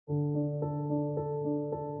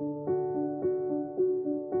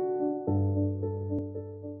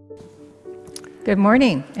Good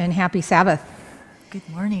morning and happy Sabbath. Good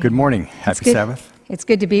morning. Good morning. Happy Sabbath. It's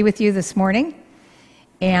good to be with you this morning.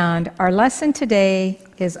 And our lesson today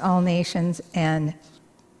is All Nations and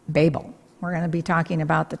Babel. We're going to be talking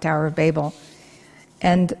about the Tower of Babel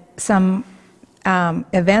and some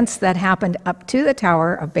events that happened up to the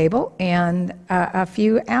Tower of Babel and a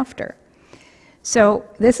few after. So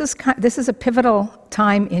this is a pivotal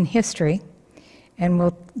time in history, and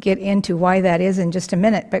we'll get into why that is in just a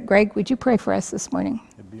minute. But Greg, would you pray for us this morning?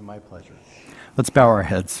 It'd be my pleasure. Let's bow our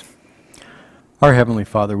heads. Our Heavenly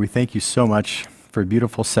Father, we thank you so much for a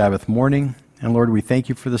beautiful Sabbath morning. And Lord, we thank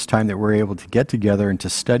you for this time that we're able to get together and to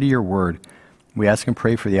study your word. We ask and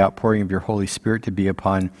pray for the outpouring of your Holy Spirit to be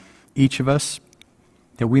upon each of us,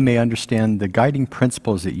 that we may understand the guiding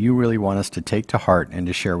principles that you really want us to take to heart and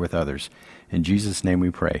to share with others. In Jesus' name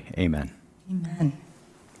we pray. Amen. Amen.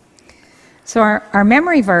 So our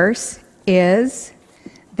memory verse is,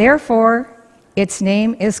 therefore its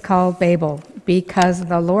name is called Babel, because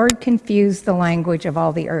the Lord confused the language of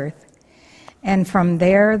all the earth. And from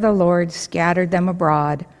there the Lord scattered them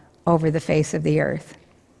abroad over the face of the earth.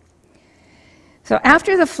 So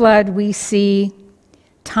after the flood, we see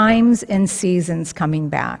times and seasons coming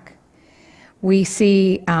back. We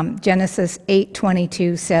see Genesis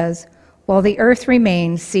 8:22 says, while the earth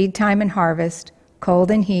remains, seed time and harvest,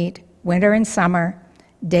 cold and heat, winter and summer,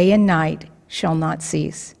 day and night shall not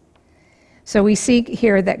cease. So we see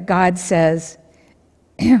here that God says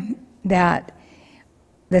that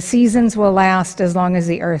the seasons will last as long as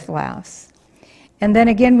the earth lasts. And then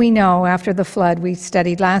again we know after the flood, we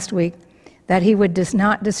studied last week, that he would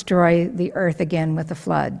not destroy the earth again with a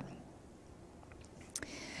flood.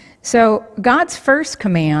 So God's first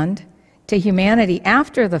command to humanity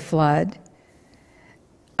after the flood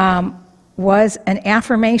was an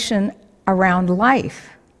affirmation around life.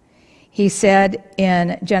 He said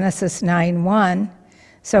in Genesis 9:1,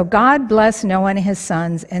 so God blessed Noah and his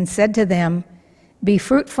sons and said to them, be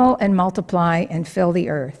fruitful and multiply and fill the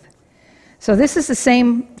earth. So this is the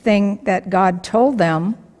same thing that God told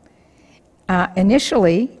them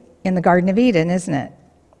initially in the Garden of Eden, isn't it?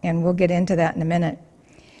 And we'll get into that in a minute.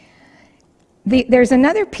 There's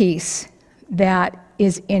another piece that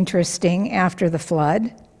is interesting after the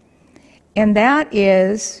flood, and that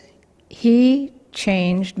is he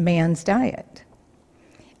changed man's diet.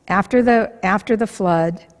 After the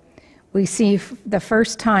flood, we see the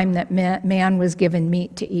first time that man was given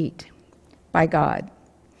meat to eat by God.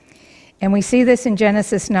 And we see this in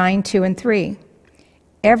Genesis 9:2 and 3.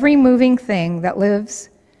 Every moving thing that lives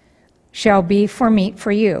shall be for meat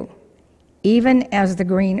for you, even as the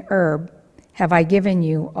green herb have I given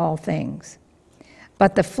you all things.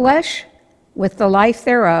 But the flesh with the life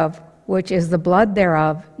thereof, which is the blood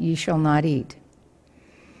thereof, ye shall not eat.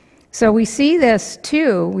 So we see this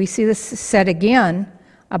too, we see this said again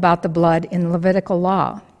about the blood in Levitical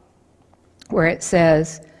law, where it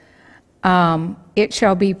says, it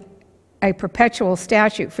shall be a perpetual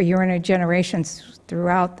statute for your generations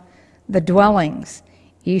throughout the dwellings.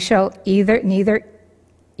 Ye shall eat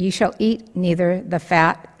neither the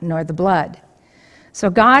fat nor the blood. So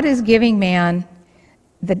God is giving man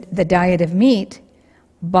the diet of meat,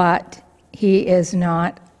 but he is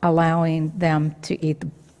not allowing them to eat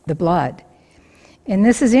the blood. And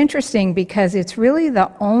this is interesting because it's really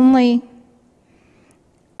the only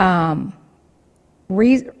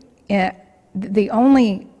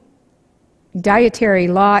dietary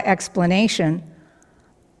law explanation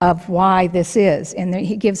of why this is. And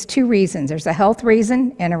he gives two reasons. There's a health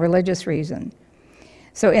reason and a religious reason.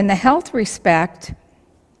 So in the health respect,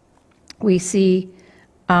 we see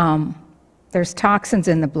there's toxins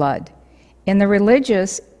in the blood. In the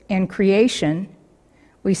religious and creation,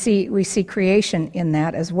 we see creation in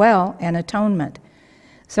that as well, and atonement.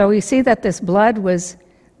 So we see that this blood was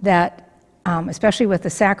that, especially with the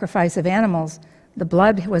sacrifice of animals, the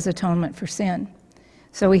blood was atonement for sin.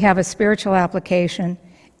 So we have a spiritual application,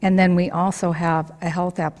 and then we also have a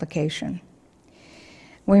health application.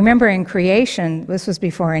 Remember in creation, this was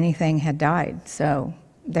before anything had died, so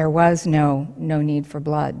there was no need for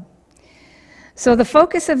blood. So the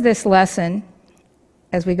focus of this lesson,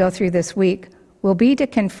 as we go through this week, will be to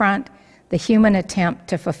confront the human attempt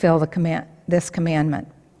to fulfill this commandment.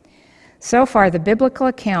 So far, the biblical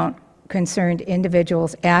account concerned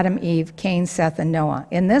individuals Adam, Eve, Cain, Seth, and Noah.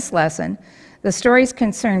 In this lesson, the stories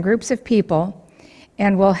concern groups of people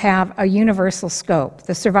and will have a universal scope.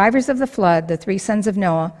 The survivors of the flood, the three sons of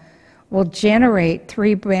Noah, will generate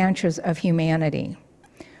three branches of humanity,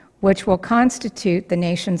 which will constitute the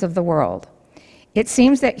nations of the world. It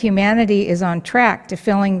seems that humanity is on track to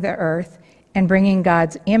filling the earth and bringing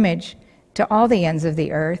God's image to all the ends of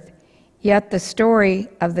the earth, Yet the story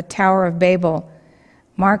of the Tower of Babel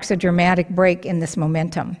marks a dramatic break in this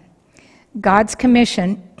momentum. God's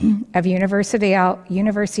commission of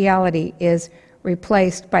universality is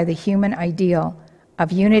replaced by the human ideal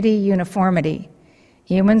of unity, uniformity.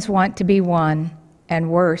 Humans want to be one, and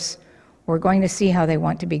worse, we're going to see how they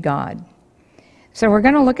want to be God. So we're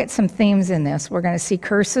going to look at some themes in this. We're going to see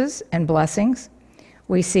curses and blessings.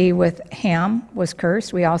 We see with Ham was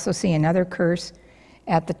cursed. We also see another curse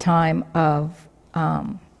at the time of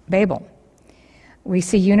Babel. We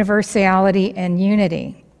see universality and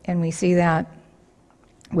unity, and we see that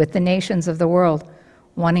with the nations of the world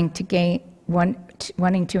wanting to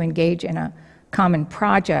engage in a common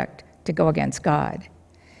project to go against God.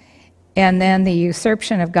 And then the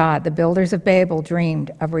usurpation of God. The builders of Babel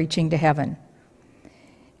dreamed of reaching to heaven.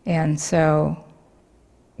 And so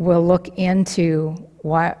we'll look into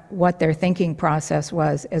what their thinking process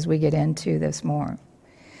was as we get into this more.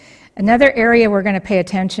 Another area we're going to pay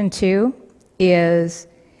attention to is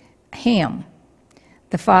Ham,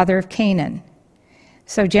 the father of Canaan.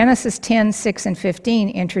 So Genesis 10, 6, and 15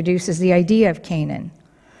 introduces the idea of Canaan,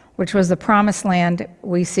 which was the promised land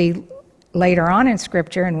we see later on in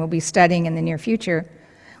Scripture, and we'll be studying in the near future,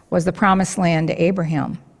 was the promised land to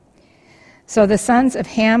Abraham. So the sons of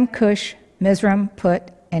Ham, Cush, Mizraim, Put,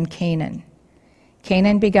 and Canaan.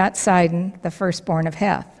 Canaan begot Sidon, the firstborn of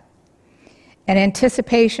Heth. An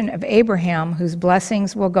anticipation of Abraham, whose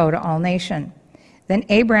blessings will go to all nations. Then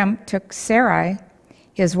Abram took Sarai,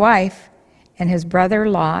 his wife, and his brother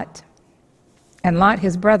Lot, and Lot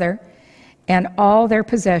his brother, and all their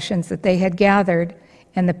possessions that they had gathered,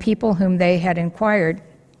 and the people whom they had inquired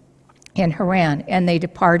in Haran, and they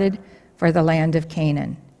departed for the land of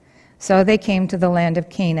Canaan. So they came to the land of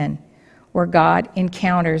Canaan, where God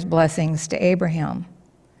encounters blessings to Abraham.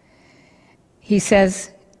 He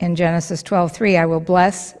says in Genesis 12:3, I will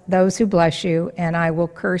bless those who bless you, and I will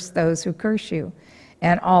curse those who curse you,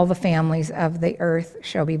 and all the families of the earth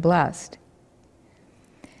shall be blessed.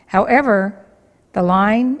 However, the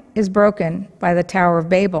line is broken by the Tower of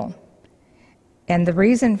Babel. And the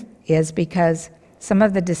reason is because some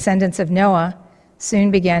of the descendants of Noah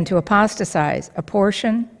soon began to apostatize. A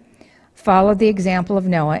portion followed the example of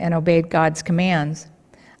Noah and obeyed God's commands.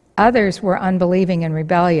 Others were unbelieving and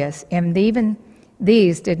rebellious, and even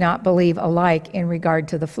these did not believe alike in regard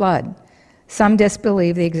to the flood. Some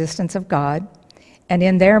disbelieved the existence of God, and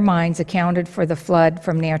in their minds accounted for the flood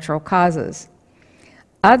from natural causes.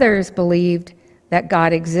 Others believed that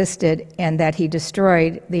God existed and that he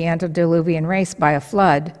destroyed the antediluvian race by a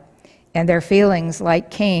flood, and their feelings,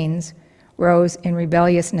 like Cain's, rose in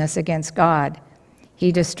rebelliousness against God.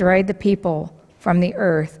 He destroyed the people from the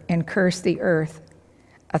earth and cursed the earth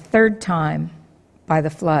a third time by the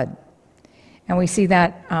flood. And we see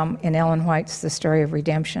that in Ellen White's The Story of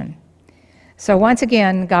Redemption. So once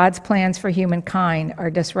again, God's plans for humankind are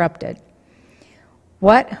disrupted.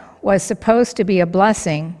 What was supposed to be a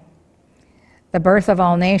blessing, the birth of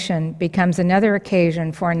all nations, becomes another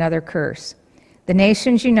occasion for another curse. The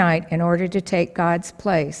nations unite in order to take God's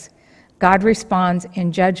place. God responds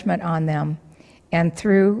in judgment on them, and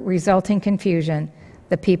through resulting confusion,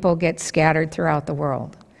 the people get scattered throughout the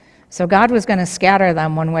world. So God was going to scatter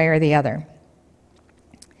them one way or the other.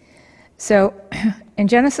 So in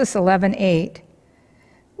Genesis 11:8,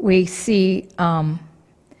 we see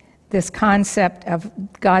this concept of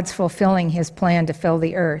God's fulfilling his plan to fill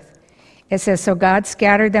the earth. It says, so God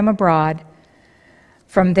scattered them abroad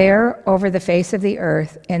from there over the face of the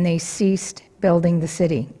earth, and they ceased building the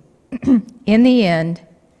city. In the end,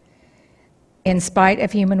 in spite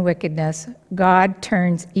of human wickedness, God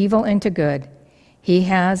turns evil into good. He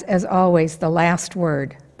has, as always, the last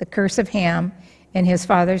word. The curse of Ham in his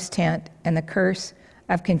father's tent, and the curse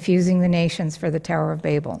of confusing the nations for the Tower of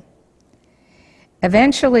Babel.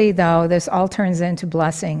 Eventually, though, this all turns into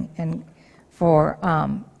blessing and for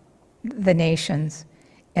the nations,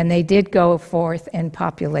 and they did go forth and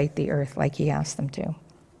populate the earth like he asked them to.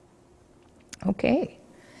 Okay.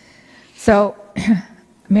 So,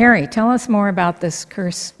 Mary, tell us more about this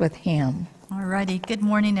curse with Ham. All righty. Good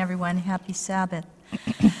morning, everyone. Happy Sabbath.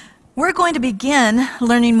 We're going to begin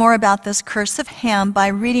learning more about this curse of Ham by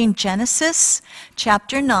reading Genesis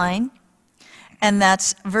chapter 9, and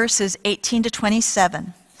that's verses 18 to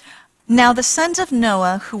 27. Now the sons of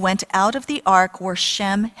Noah who went out of the ark were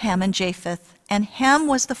Shem, Ham, and Japheth, and Ham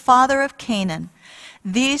was the father of Canaan.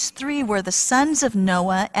 These three were the sons of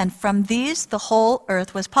Noah, and from these the whole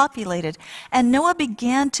earth was populated. And Noah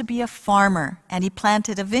began to be a farmer, and he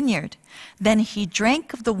planted a vineyard. Then he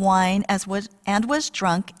drank of the wine and was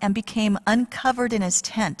drunk, and became uncovered in his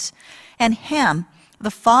tent. And Ham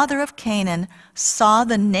the father of Canaan, saw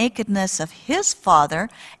the nakedness of his father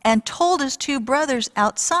and told his two brothers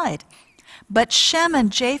outside. But Shem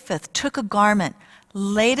and Japheth took a garment,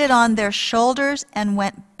 laid it on their shoulders, and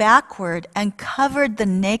went backward and covered the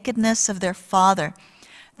nakedness of their father.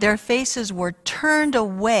 Their faces were turned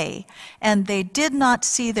away, and they did not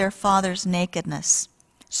see their father's nakedness.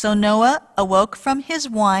 So Noah awoke from his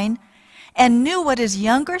wine and knew what his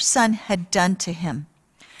younger son had done to him.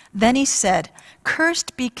 Then he said,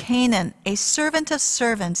 "Cursed be Canaan, a servant of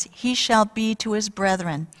servants he shall be to his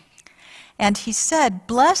brethren." And he said,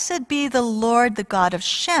 "Blessed be the Lord, the God of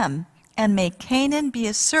Shem, and may Canaan be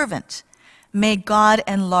his servant. May God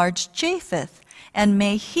enlarge Japheth, and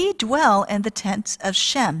may he dwell in the tents of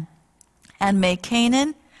Shem, and may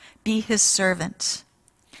Canaan be his servant."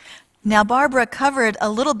 Now, Barbara covered a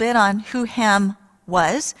little bit on who Ham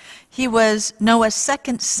was. He was Noah's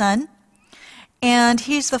second son, and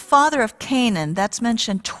he's the father of Canaan. That's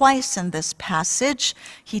mentioned twice in this passage.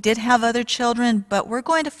 He did have other children, but we're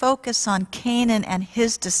going to focus on Canaan and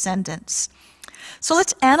his descendants. So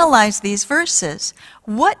let's analyze these verses.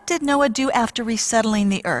 What did Noah do after resettling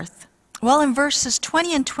the earth? Well, in verses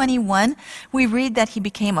 20 and 21, we read that he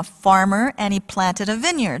became a farmer and he planted a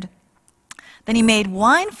vineyard. Then he made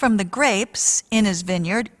wine from the grapes in his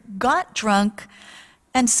vineyard, got drunk,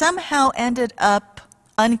 and somehow ended up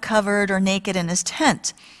uncovered or naked in his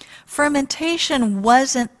tent. Fermentation of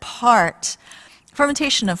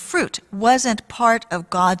fruit wasn't part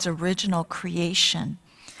of God's original creation.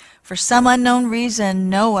 For some unknown reason,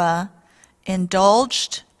 Noah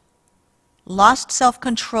indulged, lost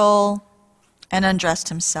self-control, and undressed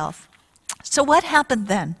himself. So what happened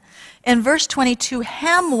then? In verse 22,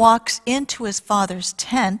 Ham walks into his father's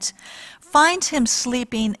tent, finds him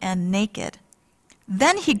sleeping and naked.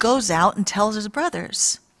 Then he goes out and tells his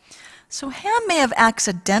brothers. So Ham may have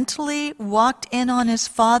accidentally walked in on his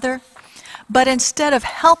father, but instead of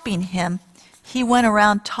helping him, he went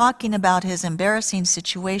around talking about his embarrassing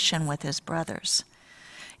situation with his brothers.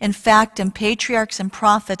 In fact, in Patriarchs and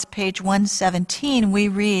Prophets, page 117, we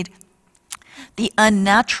read, "The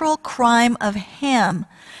unnatural crime of Ham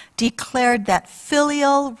declared that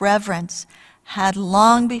filial reverence had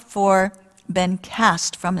long before been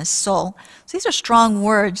cast from his soul." So these are strong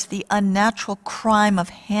words, the unnatural crime of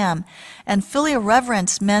Ham. And filial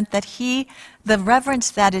reverence meant that the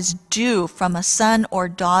reverence that is due from a son or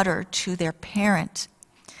daughter to their parent.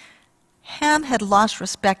 Ham had lost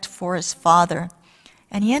respect for his father,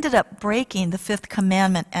 and he ended up breaking the fifth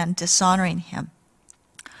commandment and dishonoring him.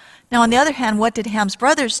 Now, on the other hand, what did Ham's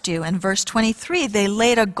brothers do? In verse 23, they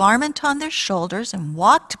laid a garment on their shoulders and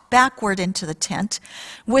walked backward into the tent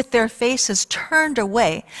with their faces turned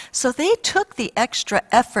away. So they took the extra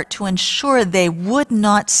effort to ensure they would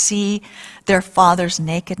not see their father's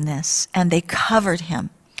nakedness, and they covered him.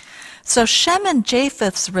 So Shem and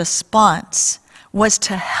Japheth's response was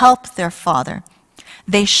to help their father.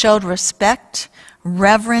 They showed respect,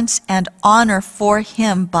 reverence, and honor for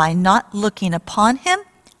him by not looking upon him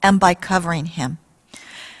and by covering him.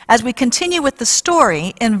 As we continue with the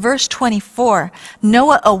story, in verse 24,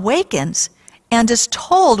 Noah awakens and is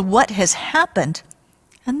told what has happened.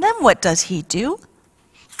 And then what does he do?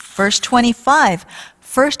 Verse 25,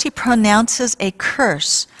 first he pronounces a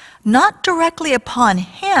curse, not directly upon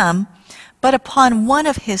Ham, but upon one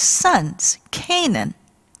of his sons, Canaan.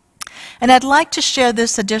 And I'd like to share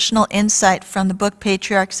this additional insight from the book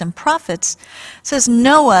Patriarchs and Prophets. It says,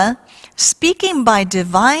 Noah, speaking by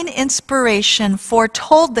divine inspiration,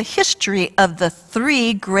 foretold the history of the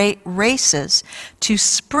three great races to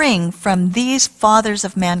spring from these fathers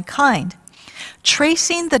of mankind.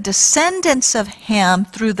 Tracing the descendants of Ham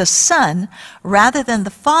through the son rather than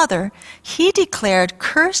the father, he declared,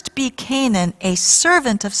 "Cursed be Canaan, a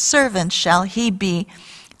servant of servants shall he be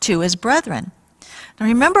to his brethren." Now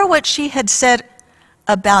remember what she had said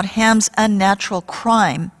about Ham's unnatural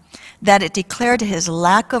crime, that it declared his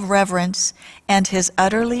lack of reverence and his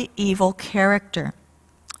utterly evil character.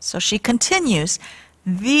 So she continues,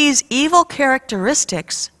 these evil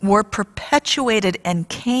characteristics were perpetuated in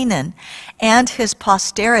Canaan and his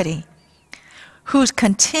posterity, whose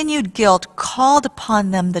continued guilt called upon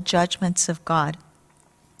them the judgments of God.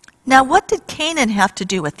 Now, what did Canaan have to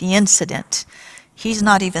do with the incident? He's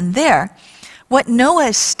not even there. What Noah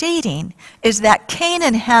is stating is that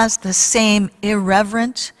Canaan has the same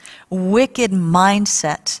irreverent, wicked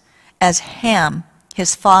mindset as Ham,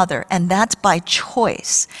 his father, and that's by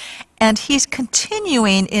choice. And he's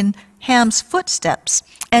continuing in Ham's footsteps.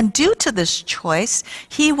 And due to this choice,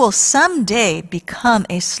 he will someday become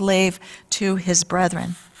a slave to his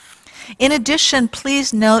brethren. In addition,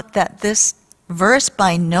 please note that this verse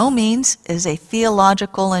by no means is a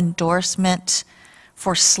theological endorsement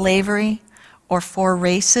for slavery or for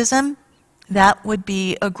racism. That would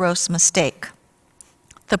be a gross mistake.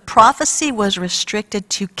 The prophecy was restricted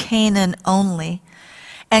to Canaan only,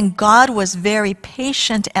 and God was very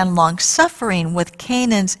patient and long-suffering with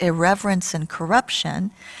Canaan's irreverence and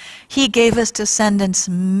corruption. He gave his descendants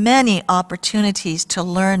many opportunities to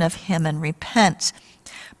learn of him and repent,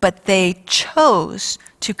 but they chose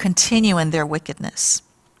to continue in their wickedness.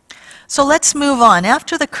 So let's move on.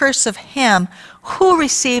 After the curse of Ham, who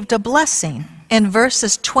received a blessing? In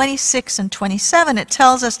verses 26 and 27, it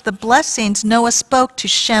tells us the blessings Noah spoke to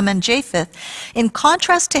Shem and Japheth. In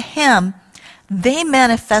contrast to Ham, they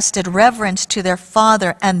manifested reverence to their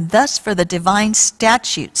father and thus for the divine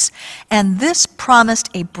statutes, and this promised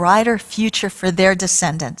a brighter future for their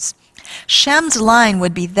descendants. Shem's line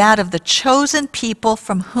would be that of the chosen people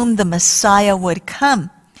from whom the Messiah would come.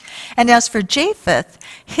 And as for Japheth,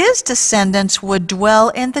 his descendants would dwell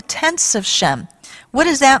in the tents of Shem. What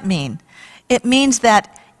does that mean? It means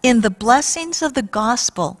that in the blessings of the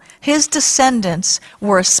gospel, his descendants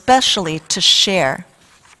were especially to share.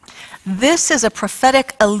 This is a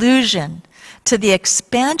prophetic allusion to the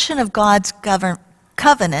expansion of God's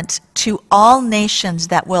covenant to all nations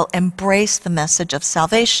that will embrace the message of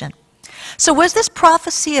salvation. So was this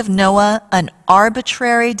prophecy of Noah an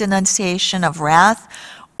arbitrary denunciation of wrath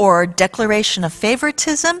or declaration of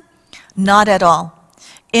favoritism? Not at all.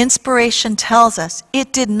 Inspiration tells us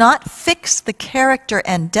it did not fix the character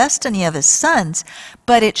and destiny of his sons,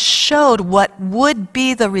 but it showed what would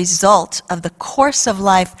be the result of the course of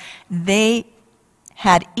life they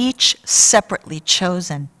had each separately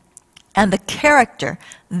chosen and the character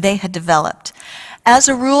they had developed. As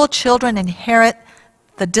a rule, children inherit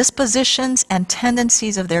the dispositions and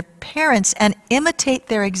tendencies of their parents and imitate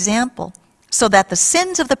their example, so that the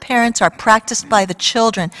sins of the parents are practiced by the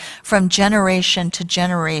children from generation to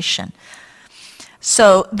generation.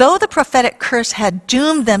 So, though the prophetic curse had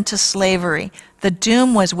doomed them to slavery, the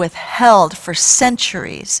doom was withheld for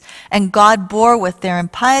centuries, and God bore with their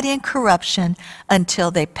impiety and corruption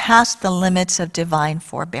until they passed the limits of divine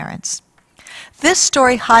forbearance. This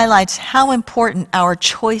story highlights how important our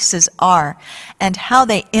choices are and how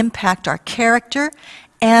they impact our character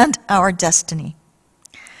and our destiny.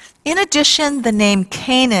 In addition, the name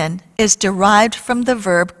Canaan is derived from the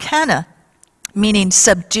verb kana, meaning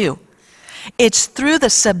subdue. It's through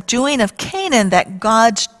the subduing of Canaan that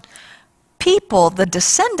God's people, the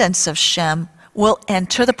descendants of Shem, will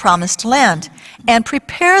enter the promised land and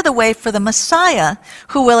prepare the way for the Messiah,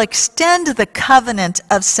 who will extend the covenant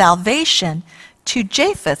of salvation to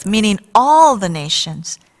Japheth, meaning all the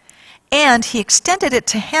nations. And he extended it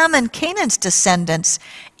to Ham and Canaan's descendants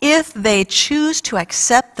if they choose to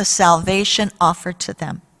accept the salvation offered to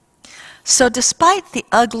them. So despite the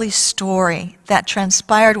ugly story that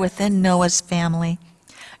transpired within Noah's family,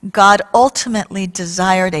 God ultimately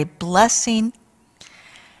desired a blessing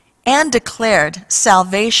and declared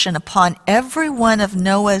salvation upon every one of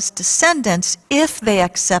Noah's descendants if they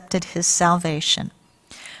accepted his salvation.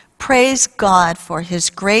 Praise God for his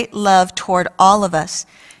great love toward all of us,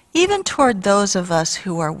 even toward those of us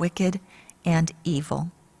who are wicked and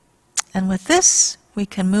evil. And with this, we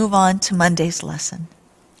can move on to Monday's lesson.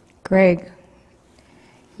 Greg,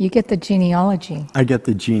 you get the genealogy. I get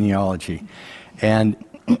the genealogy. And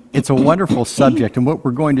it's a wonderful subject. And what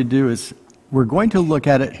we're going to do is we're going to look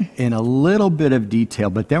at it in a little bit of detail,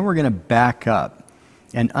 but then we're going to back up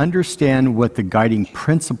and understand what the guiding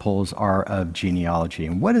principles are of genealogy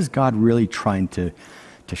and what is God really trying to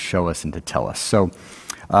show us and to tell us. So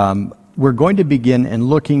we're going to begin in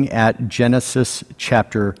looking at Genesis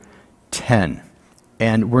chapter 10.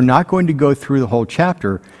 And we're not going to go through the whole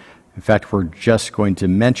chapter. In fact, we're just going to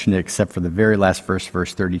mention it except for the very last verse,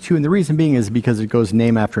 verse 32. And the reason being is because it goes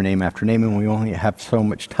name after name after name, and we only have so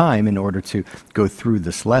much time in order to go through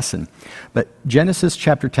this lesson. But Genesis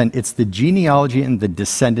chapter 10, it's the genealogy and the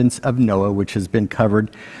descendants of Noah, which has been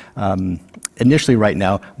covered initially right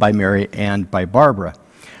now by Mary and by Barbara.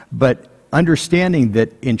 But understanding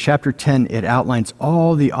that in chapter 10, it outlines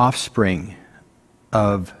all the offspring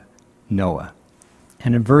of Noah.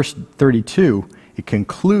 And in verse 32, it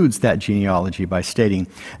concludes that genealogy by stating,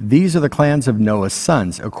 "These are the clans of Noah's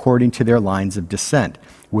sons, according to their lines of descent,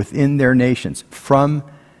 within their nations. From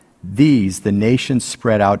these, the nations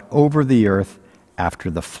spread out over the earth after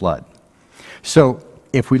the flood." So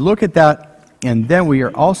if we look at that, and then we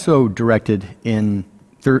are also directed in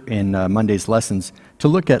Monday's lessons to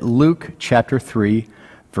look at Luke chapter 3,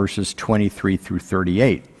 verses 23 through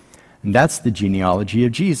 38. And that's the genealogy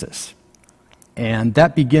of Jesus. And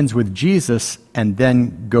that begins with Jesus and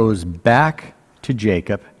then goes back to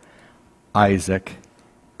Jacob, Isaac,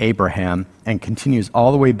 Abraham, and continues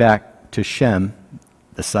all the way back to Shem,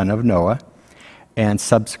 the son of Noah, and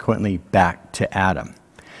subsequently back to Adam.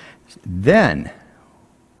 Then,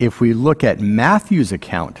 if we look at Matthew's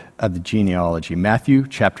account of the genealogy, Matthew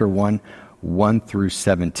chapter 1, 1 through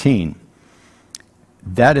 17,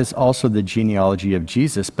 that is also the genealogy of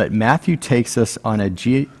Jesus, but Matthew takes us on a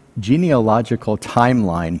genealogical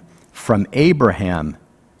timeline from Abraham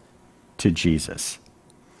to Jesus.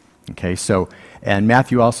 Okay, so, and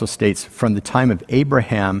Matthew also states from the time of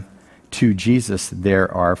Abraham to Jesus,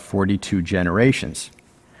 there are 42 generations.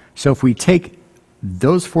 So if we take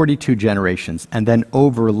those 42 generations and then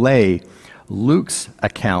overlay Luke's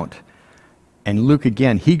account, and Luke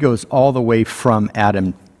again, he goes all the way from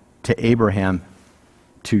Adam to Abraham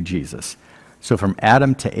to Jesus. So from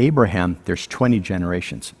Adam to Abraham, there's 20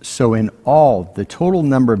 generations. So in all, the total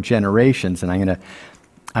number of generations, and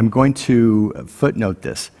I'm going to footnote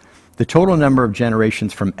this, the total number of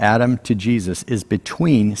generations from Adam to Jesus is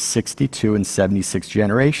between 62 and 76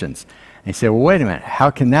 generations. And you say, well, wait a minute, how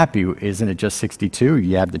can that be? Isn't it just 62?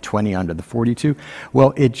 You add the 20 onto the 42?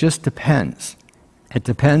 Well, it just depends. It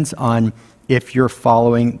depends on if you're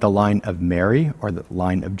following the line of Mary or the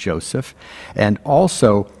line of Joseph. And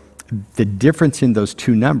also, the difference in those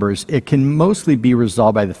two numbers, it can mostly be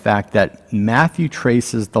resolved by the fact that Matthew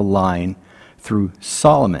traces the line through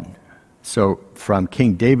Solomon. So from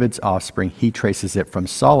King David's offspring, he traces it from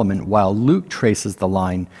Solomon, while Luke traces the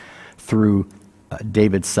line through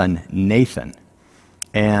David's son Nathan.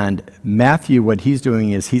 And Matthew, what he's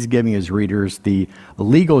doing is he's giving his readers the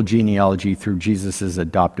legal genealogy through Jesus'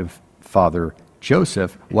 adoptive father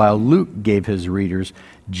Joseph, while Luke gave his readers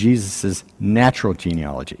Jesus' natural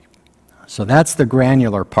genealogy. So that's the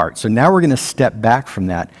granular part. So now we're going to step back from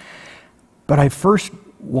that. But I first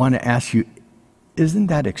want to ask you, isn't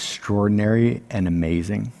that extraordinary and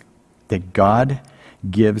amazing that God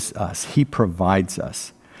gives us, he provides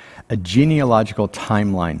us a genealogical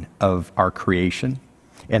timeline of our creation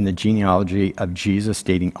and the genealogy of Jesus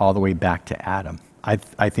dating all the way back to Adam? I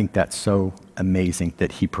think that's so amazing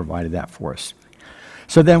that he provided that for us.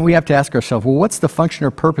 So then we have to ask ourselves, well, what's the function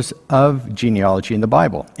or purpose of genealogy in the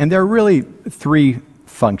Bible? And there are really three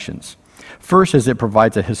functions. First is it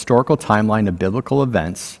provides a historical timeline of biblical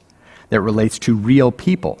events that relates to real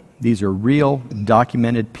people. These are real,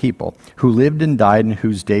 documented people who lived and died and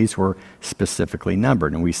whose days were specifically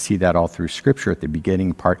numbered. And we see that all through Scripture at the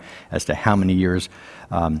beginning part as to how many years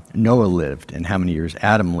Noah lived and how many years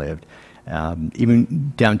Adam lived,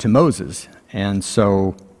 even down to Moses. And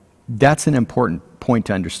so that's an important point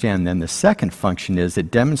to understand. Then the second function is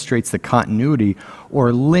it demonstrates the continuity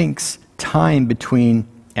or links time between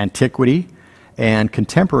antiquity and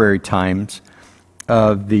contemporary times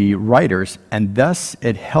of the writers, and thus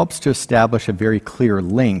it helps to establish a very clear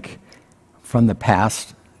link from the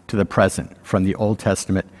past to the present, from the Old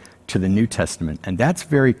Testament to the New Testament. And that's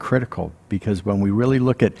very critical, because when we really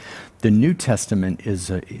look at the New Testament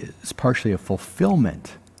is partially a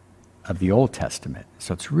fulfillment of the Old Testament.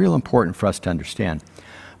 So it's real important for us to understand.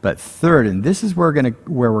 But third, and this is where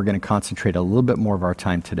we're going to concentrate a little bit more of our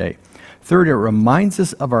time today. Third, it reminds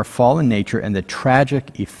us of our fallen nature and the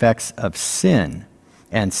tragic effects of sin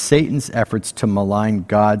and Satan's efforts to malign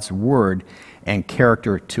God's word and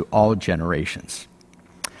character to all generations,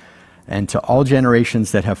 and to all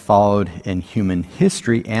generations that have followed in human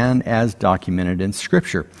history and as documented in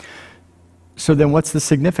Scripture. So then what's the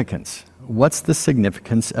significance? What's the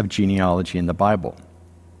significance of genealogy in the Bible?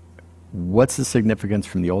 What's the significance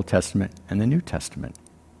from the Old Testament and the New Testament?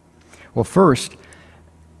 Well, first,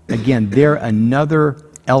 again, they're another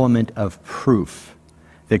element of proof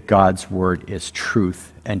that God's word is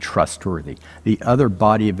truth and trustworthy. The other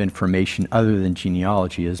body of information other than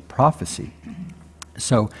genealogy is prophecy.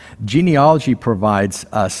 So genealogy provides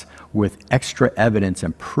us with extra evidence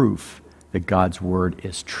and proof that God's word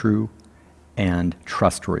is true and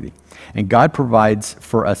trustworthy. And God provides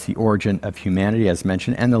for us the origin of humanity, as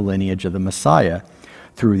mentioned, and the lineage of the Messiah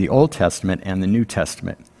through the Old Testament and the New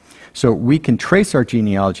Testament. So we can trace our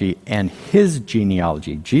genealogy and his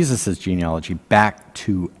genealogy, Jesus' genealogy, back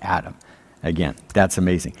to Adam. Again, that's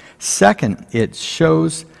amazing. Second, it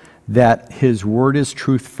shows that his word is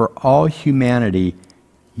truth for all humanity,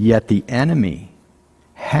 yet the enemy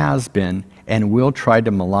has been and will try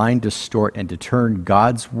to malign, distort, and to turn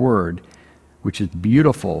God's word, which is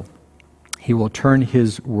beautiful. He will turn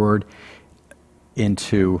his word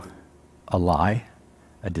into a lie,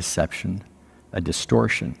 a deception, a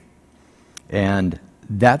distortion. And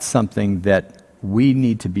that's something that we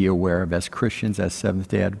need to be aware of as Christians, as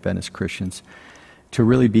Seventh-day Adventist Christians, to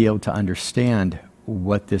really be able to understand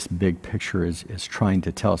what this big picture is trying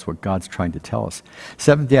to tell us, what God's trying to tell us.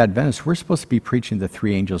 Seventh-day Adventists, we're supposed to be preaching the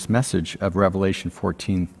three angels' message of Revelation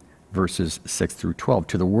 14, verses 6 through 12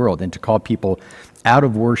 to the world, and to call people out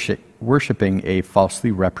of worshiping a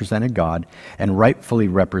falsely represented God and rightfully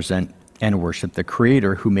represent and worship the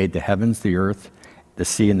Creator who made the heavens, the earth, the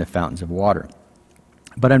sea, and the fountains of water.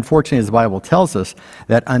 But unfortunately, as the Bible tells us,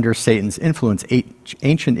 that under Satan's influence,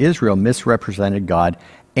 ancient Israel misrepresented God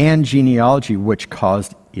and genealogy, which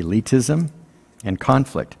caused elitism and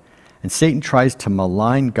conflict. And Satan tries to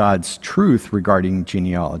malign God's truth regarding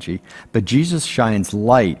genealogy, but Jesus shines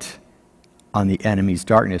light on the enemy's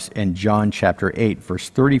darkness in John chapter 8, verse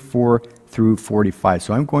 34 through 45.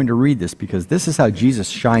 So I'm going to read this because this is how Jesus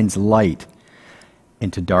shines light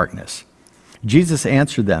into darkness. Jesus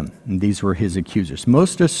answered them, and these were his accusers.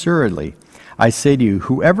 Most assuredly, I say to you,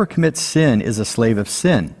 whoever commits sin is a slave of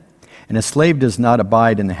sin. And a slave does not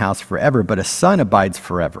abide in the house forever, but a son abides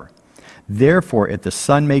forever. Therefore, if the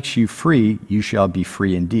Son makes you free, you shall be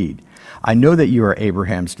free indeed. I know that you are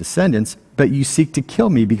Abraham's descendants, but you seek to kill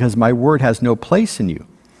me because my word has no place in you.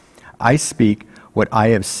 I speak what I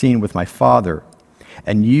have seen with my father,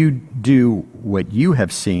 and you do what you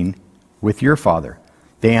have seen with your father.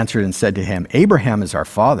 They answered and said to him, Abraham is our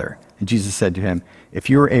father. And Jesus said to him, if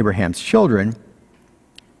you were Abraham's children,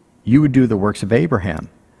 you would do the works of Abraham.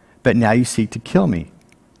 But now you seek to kill me,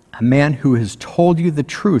 a man who has told you the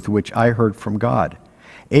truth which I heard from God.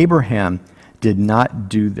 Abraham did not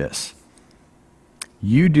do this.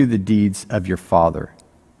 You do the deeds of your father.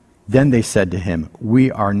 Then they said to him,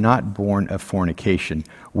 we are not born of fornication.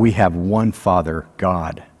 We have one Father,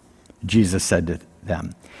 God. Jesus said to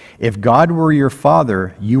them, if God were your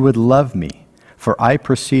Father, you would love me, for I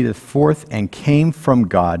proceeded forth and came from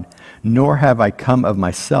God, nor have I come of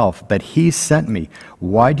myself, but he sent me.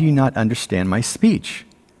 Why do you not understand my speech?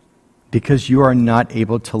 Because you are not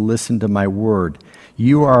able to listen to my word.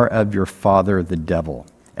 You are of your father the devil,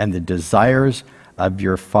 and the desires of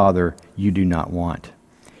your father you do not want.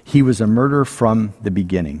 He was a murderer from the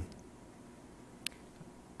beginning.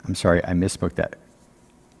 I'm sorry, I misspoke that.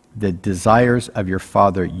 The desires of your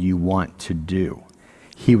father you want to do.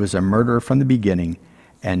 He was a murderer from the beginning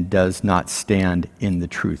and does not stand in the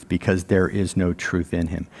truth, because there is no truth in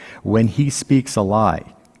him. When he speaks a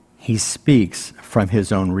lie, he speaks from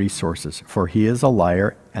his own resources, for he is a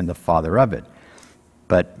liar and the father of it.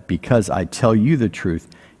 But because I tell you the truth,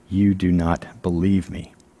 you do not believe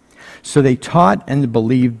me. So they taught and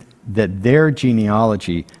believed that their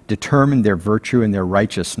genealogy determined their virtue and their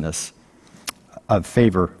righteousness of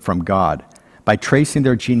favor from God. By tracing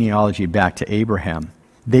their genealogy back to Abraham,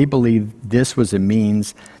 they believed this was a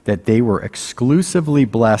means that they were exclusively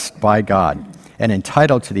blessed by God and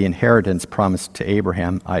entitled to the inheritance promised to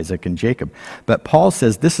Abraham, Isaac, and Jacob. But Paul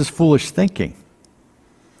says this is foolish thinking.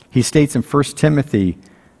 He states in 1 Timothy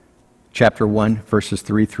chapter 1, verses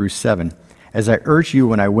 3 through 7, as I urged you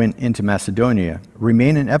when I went into Macedonia,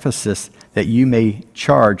 remain in Ephesus that you may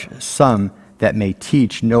charge some that may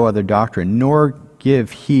teach no other doctrine, nor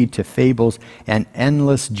give heed to fables and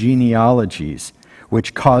endless genealogies,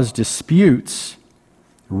 which cause disputes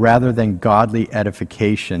rather than godly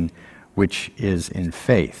edification, which is in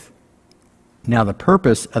faith. Now the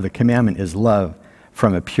purpose of the commandment is love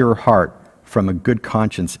from a pure heart, from a good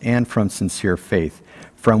conscience, and from sincere faith,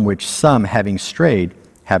 from which some, having strayed,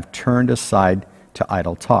 have turned aside to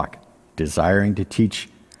idle talk, desiring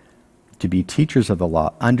to be teachers of the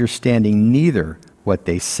law, understanding neither what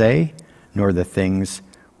they say nor the things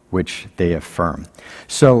which they affirm.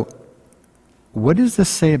 So, what does this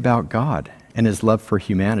say about God and his love for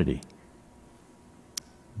humanity?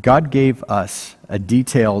 God gave us a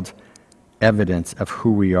detailed evidence of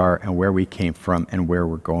who we are and where we came from and where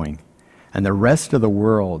we're going. And the rest of the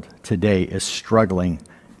world today is struggling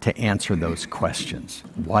to answer those questions.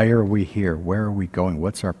 Why are we here? Where are we going?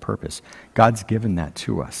 What's our purpose? God's given that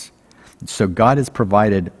to us. So God has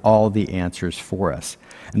provided all the answers for us.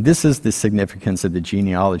 And this is the significance of the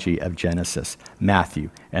genealogy of Genesis, Matthew,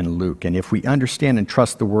 and Luke. And if we understand and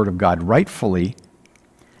trust the Word of God rightfully,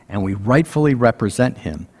 and we rightfully represent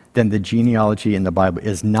him, then the genealogy in the Bible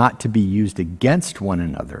is not to be used against one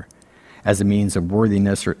another as a means of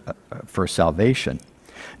worthiness or for salvation,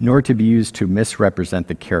 nor to be used to misrepresent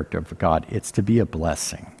the character of God. It's to be a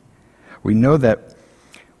blessing. We know that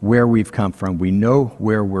where we've come from, we know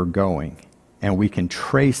where we're going, and we can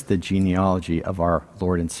trace the genealogy of our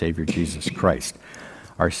Lord and Savior Jesus Christ,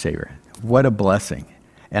 our Savior. What a blessing.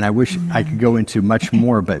 And I wish I could go into much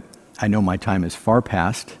more, but I know my time is far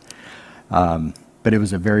past. But it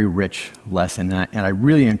was a very rich lesson, and I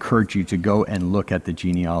really encourage you to go and look at the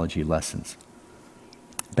genealogy lessons.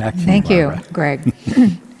 Back to Thank you, Barbara. Greg.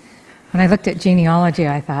 When I looked at genealogy,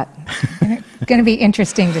 I thought, it's going to be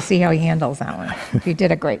interesting to see how he handles that one. You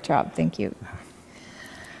did a great job. Thank you.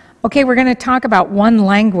 Okay, we're going to talk about one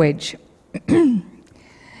language.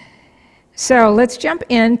 So let's jump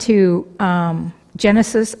into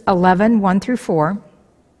Genesis 11, 1 through 4.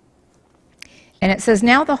 And it says,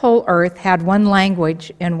 "Now the whole earth had one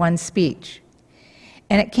language and one speech.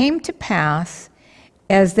 And it came to pass,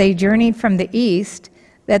 as they journeyed from the east,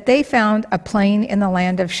 that they found a plain in the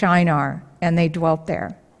land of Shinar, and they dwelt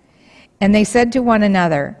there. And they said to one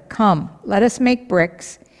another, 'Come, let us make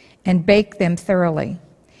bricks and bake them thoroughly.'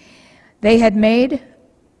 They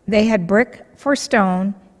had brick for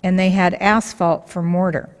stone, and they had asphalt for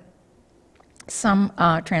mortar." Some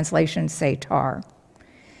translations say tar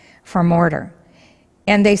for mortar.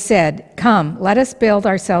 "And they said, 'Come, let us build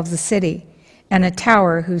ourselves a city and a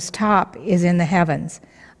tower whose top is in the heavens.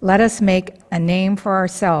 Let us make a name for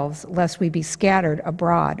ourselves, lest we be scattered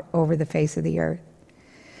abroad over the face of the earth.'"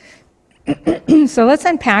 So let's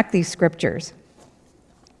unpack these scriptures.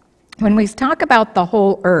 When we talk about the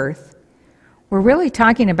whole earth, we're really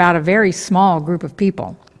talking about a very small group of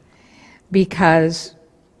people, because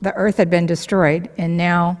the earth had been destroyed, and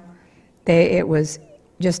now it was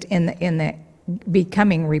just in the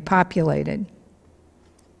becoming repopulated.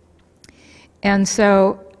 And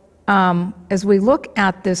so as we look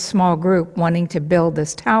at this small group wanting to build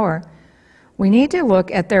this tower, we need to look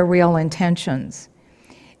at their real intentions.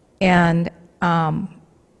 And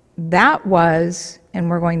that was, and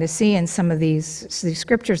we're going to see in some of these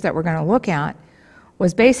scriptures that we're going to look at,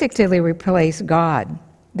 was basically replace God,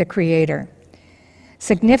 the Creator.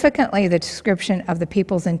 Significantly, the description of the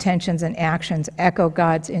people's intentions and actions echo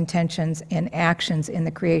God's intentions and actions in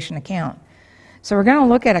the creation account. So we're going to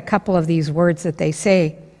look at a couple of these words that they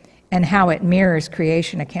say and how it mirrors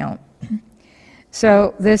creation account.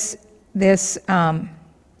 So this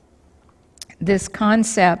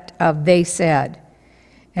concept of "they said,"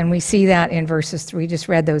 and we see that in verses 3, we just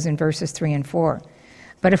read those in verses 3 and 4.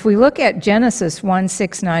 But if we look at Genesis 1,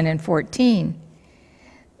 6, 9, and 14,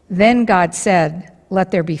 "Then God said,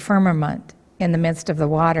 'Let there be firmament in the midst of the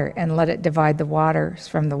water, and let it divide the waters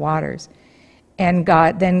from the waters.' And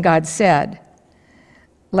then God said,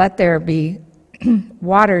 'Let there be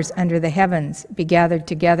waters under the heavens be gathered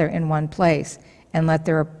together in one place, and let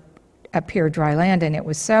there appear dry land,' and it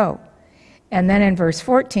was so." And then in verse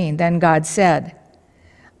 14, "Then God said,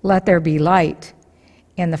 'Let there be light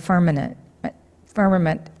in the firmament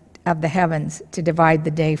of the heavens to divide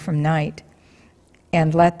the day from night,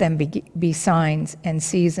 and let them be signs and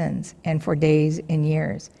seasons and for days and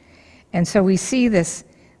years.'" And so we see this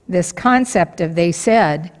concept of "they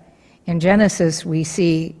said." In Genesis, we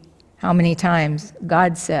see how many times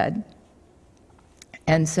God said.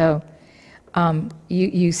 And so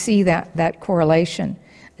you see that correlation.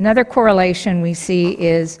 Another correlation we see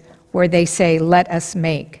is where they say, "Let us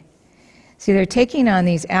make." See, they're taking on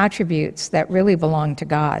these attributes that really belong to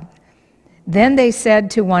God. "Then they said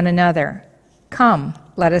to one another, 'Come,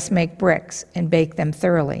 let us make bricks and bake them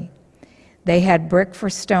thoroughly.' They had brick for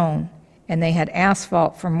stone, and they had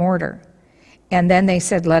asphalt for mortar. And then they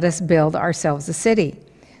said, 'Let us build ourselves a city.'"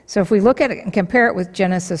 So if we look at it and compare it with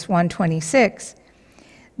Genesis 1:26,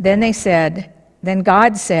 then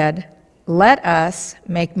God said, "Let us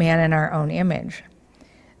make man in our own image."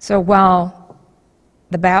 So while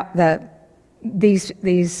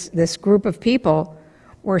this group of people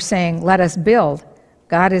were saying, "Let us build,"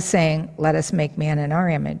 God is saying, "Let us make man in our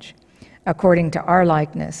image, according to our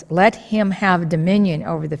likeness. Let him have dominion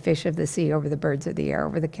over the fish of the sea, over the birds of the air,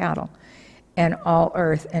 over the cattle, and all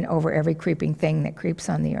earth, and over every creeping thing that creeps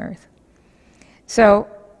on the earth." So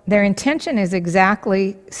their intention is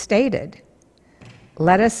exactly stated.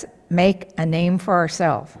 Let us make a name for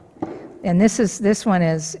ourselves. And this one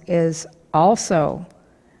is also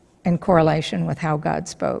in correlation with how God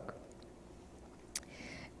spoke.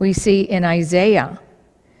 We see in Isaiah,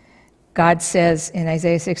 God says in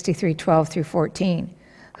Isaiah 63:12 through 14,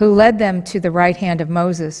 "Who led them to the right hand of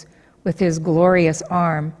Moses with his glorious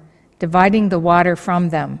arm, dividing the water from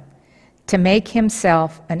them, to make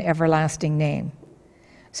himself an everlasting name."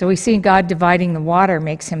 So we see God dividing the water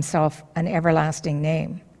makes himself an everlasting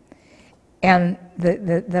name. And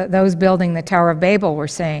those building the Tower of Babel were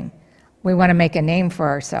saying, we want to make a name for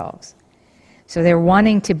ourselves. So they're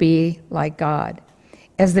wanting to be like God.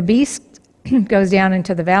 As the beast goes down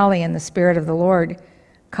into the valley and the Spirit of the Lord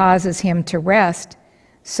causes him to rest,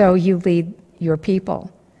 so you lead your people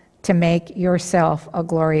to make yourself a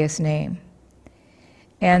glorious name.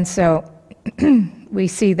 And so we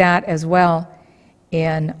see that as well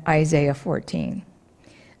in Isaiah 14.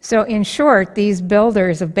 So in short, these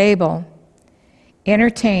builders of Babel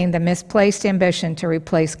entertained the misplaced ambition to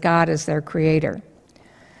replace God as their creator.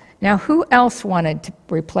 Now, who else wanted to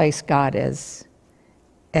replace God as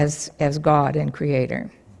God and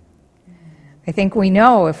creator? I think we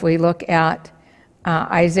know if we look at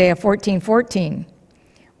Isaiah 14:14,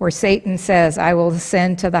 where Satan says, I will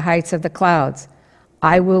ascend to the heights of the clouds.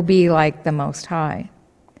 I will be like the Most High.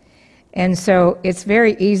 And so it's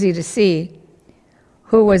very easy to see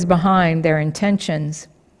who was behind their intentions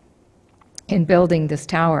in building this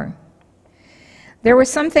tower. There were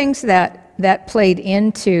some things that played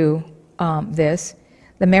into this.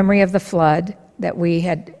 The memory of the flood that we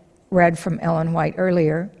had read from Ellen White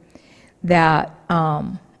earlier, that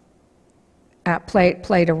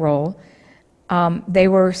played a role. They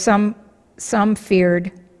were some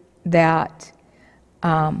feared that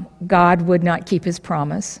God would not keep his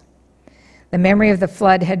promise. The memory of the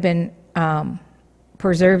flood had been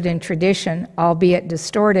preserved in tradition, albeit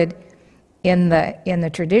distorted in the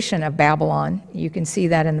tradition of Babylon. You can see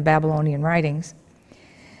that in the Babylonian writings.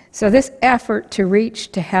 So this effort to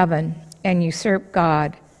reach to heaven and usurp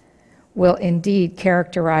God will indeed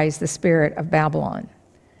characterize the spirit of Babylon.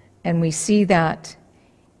 And we see that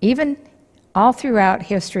even all throughout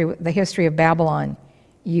history, the history of Babylon,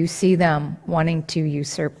 you see them wanting to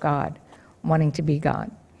usurp God, wanting to be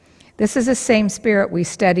God. This is the same spirit we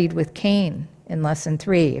studied with Cain in Lesson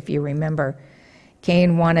 3, if you remember.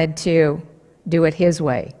 Cain wanted to do it his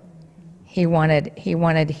way. He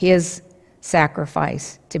wanted his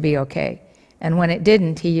sacrifice to be okay. And when it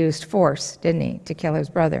didn't, he used force, didn't he, to kill his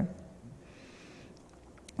brother.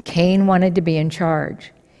 Cain wanted to be in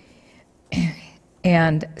charge.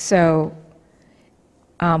 And so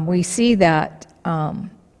we see that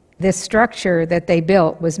this structure that they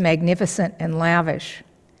built was magnificent and lavish.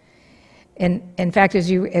 In fact, as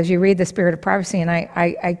you read the Spirit of Prophecy, and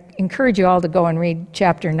I encourage you all to go and read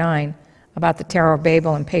chapter 9 about the Tower of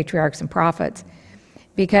Babel and patriarchs and prophets,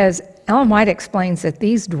 because Ellen White explains that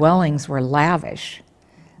these dwellings were lavish.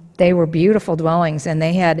 They were beautiful dwellings, and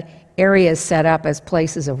they had areas set up as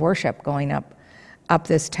places of worship going up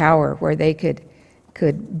this tower where they could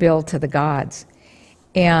build to the gods.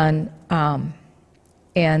 And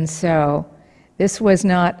so this was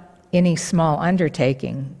not any small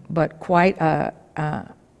undertaking, but quite an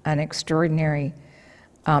extraordinary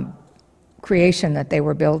creation that they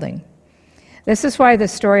were building. This is why the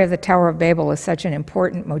story of the Tower of Babel is such an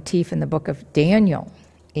important motif in the book of Daniel,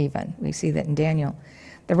 even. We see that in Daniel.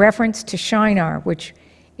 The reference to Shinar, which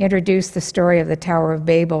introduced the story of the Tower of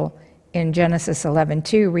Babel in Genesis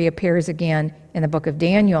 11:2, reappears again in the book of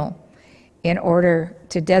Daniel in order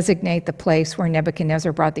to designate the place where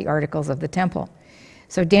Nebuchadnezzar brought the articles of the temple.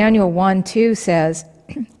 So Daniel 1:2 says,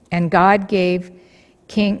 and God gave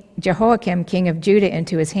King Jehoiakim, king of Judah,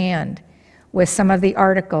 into his hand with some of the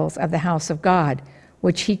articles of the house of God,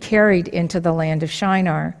 which he carried into the land of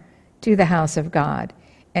Shinar to the house of God.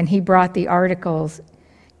 And he brought the articles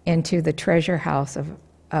into the treasure house of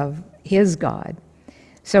his God.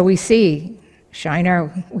 So we see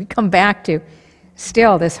Shinar, we come back to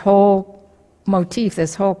still this whole motif,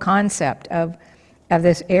 this whole concept of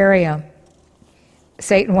this area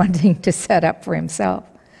Satan wanting to set up for himself.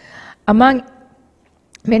 Among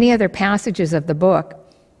many other passages of the book,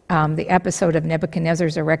 the episode of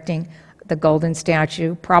Nebuchadnezzar's erecting the golden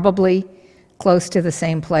statue, probably close to the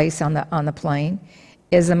same place on the plain,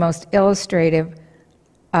 is the most illustrative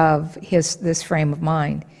of this frame of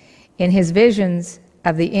mind. In his visions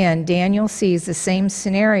of the end, Daniel sees the same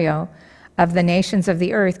scenario of the nations of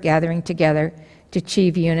the earth gathering together to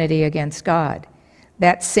achieve unity against God.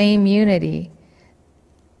 That same unity,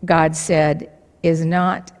 God said, is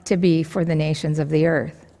not to be for the nations of the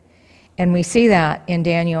earth. And we see that in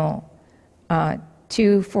Daniel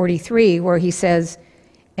 2:43, where he says,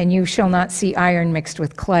 and you shall not see iron mixed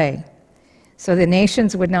with clay. So the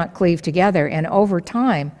nations would not cleave together. And over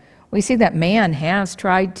time, we see that man has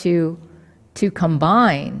tried to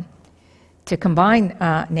combine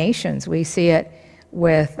nations. We see it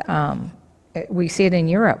in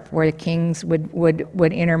Europe, where the kings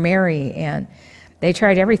would intermarry, and they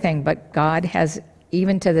tried everything, but God has,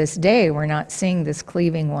 even to this day, we're not seeing this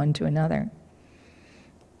cleaving one to another.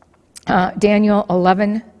 Daniel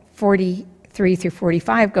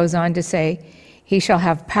 11:43-45 goes on to say, he shall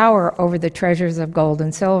have power over the treasures of gold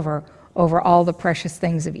and silver, over all the precious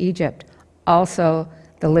things of Egypt. Also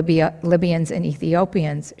the Libyans and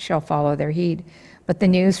Ethiopians shall follow their heed. But the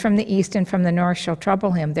news from the east and from the north shall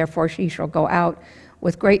trouble him. Therefore he shall go out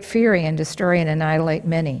with great fury and destroy and annihilate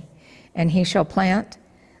many. And he shall plant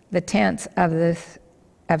the tents of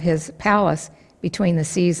his palace between the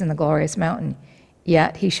seas and the glorious mountain.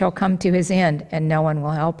 yet he shall come to his end, and no one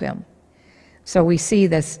will help him. So we see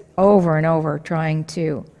this over and over, trying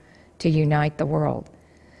to unite the world.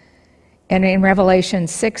 And in Revelation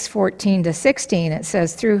 6:14-16, it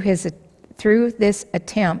says, through this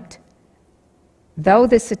attempt, though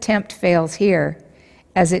this attempt fails here,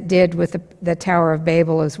 as it did with the Tower of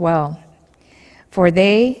Babel as well, for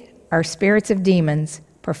they are spirits of demons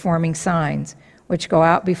performing signs, which go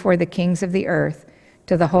out before the kings of the earth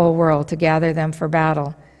to the whole world to gather them for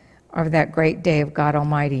battle of that great day of God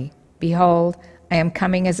Almighty. Behold, I am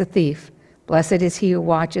coming as a thief. Blessed is he who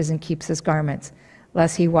watches and keeps his garments,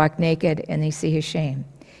 lest he walk naked and they see his shame.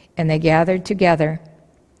 And they gathered together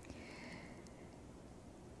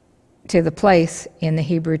to the place in the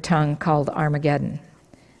Hebrew tongue called Armageddon.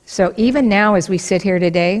 So even now, as we sit here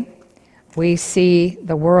today, we see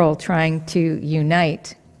the world trying to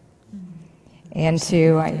unite and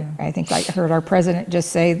I think I heard our president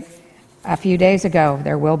just say a few days ago,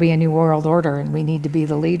 there will be a new world order and we need to be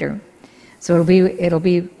the leader. So it'll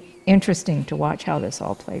be interesting to watch how this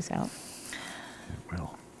all plays out.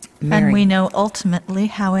 Well, And we know ultimately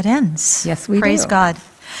how it ends. Yes, we do. Praise God.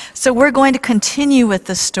 So we're going to continue with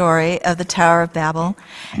the story of the Tower of Babel,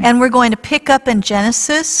 and we're going to pick up in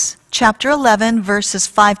Genesis chapter 11, verses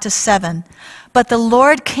 5-7. But the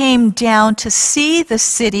Lord came down to see the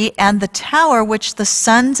city and the tower which the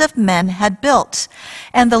sons of men had built.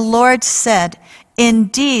 And the Lord said,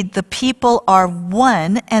 indeed, the people are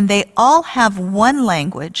one, and they all have one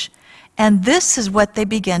language, and this is what they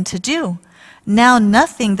begin to do. Now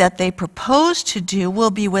nothing that they propose to do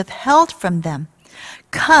will be withheld from them.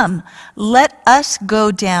 Come, let us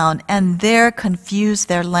go down and there confuse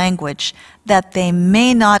their language, that they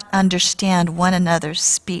may not understand one another's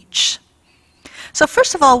speech. So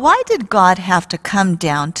first of all, why did God have to come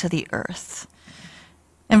down to the earth?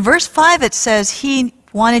 In verse 5 it says he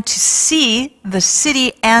wanted to see the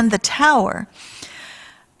city and the tower.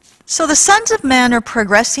 So the sons of men are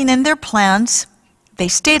progressing in their plans. They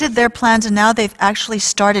stated their plans, and now they've actually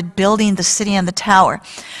started building the city and the tower.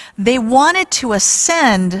 They wanted to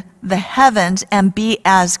ascend the heavens and be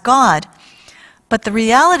as God. But the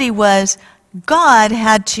reality was God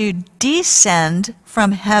had to descend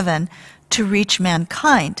from heaven to reach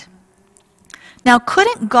mankind. Now,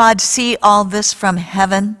 couldn't God see all this from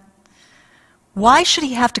heaven? Why should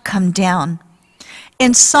he have to come down?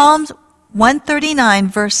 In Psalms 139,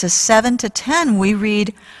 verses 7-10, we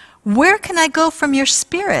read, where can I go from your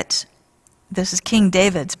spirit? This is King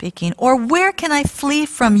David speaking. Or where can I flee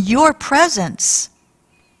from your presence?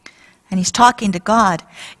 And he's talking to God.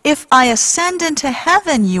 If I ascend into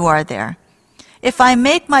heaven, you are there. If I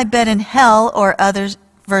make my bed in hell, or other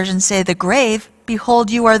versions say the grave,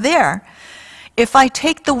 behold, you are there. If I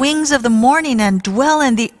take the wings of the morning and dwell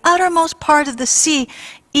in the uttermost part of the sea,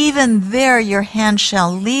 even there your hand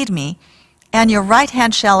shall lead me, and your right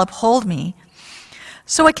hand shall uphold me.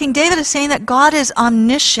 So what King David is saying, that God is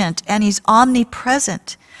omniscient and he's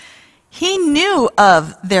omnipresent. He knew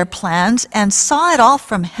of their plans and saw it all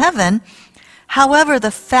from heaven. However,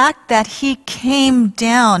 the fact that he came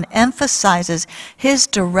down emphasizes his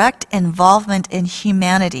direct involvement in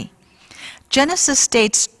humanity. Genesis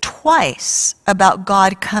states twice about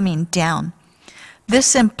God coming down.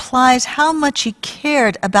 This implies how much he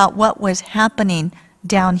cared about what was happening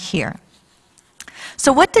down here.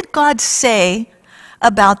 So what did God say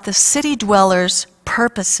about the city dwellers'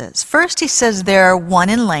 purposes? First, he says they are one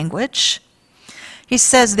in language. He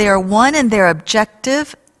says they are one in their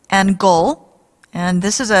objective and goal. And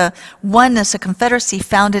this is a oneness, a confederacy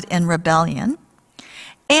founded in rebellion.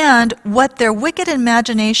 And what their wicked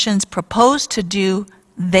imaginations propose to do,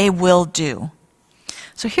 they will do.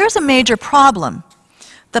 So here's a major problem.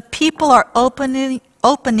 The people are openly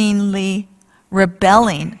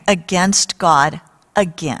rebelling against God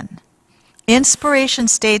again. Inspiration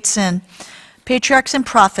states in Patriarchs and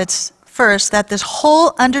Prophets first that this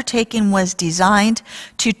whole undertaking was designed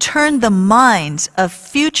to turn the minds of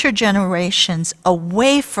future generations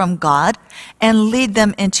away from God and lead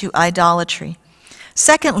them into idolatry.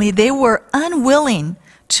 Secondly, they were unwilling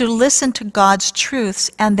to listen to God's truths,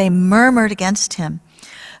 and they murmured against him.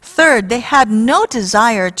 Third, they had no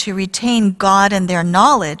desire to retain God in their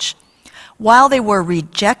knowledge. While they were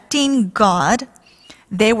rejecting God,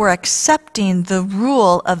 they were accepting the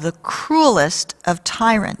rule of the cruelest of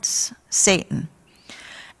tyrants, Satan.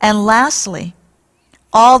 And lastly,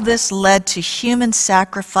 all this led to human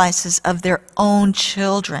sacrifices of their own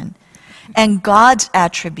children, and God's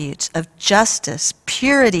attributes of justice,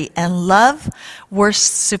 purity, and love were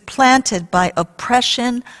supplanted by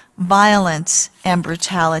oppression, violence, and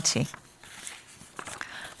brutality.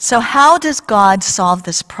 So how does God solve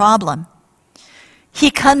this problem?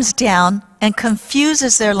 He comes down and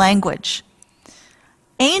confuses their language.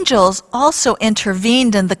 Angels also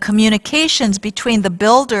intervened in the communications between the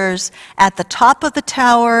builders at the top of the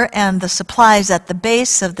tower and the supplies at the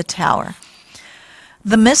base of the tower.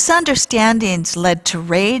 The misunderstandings led to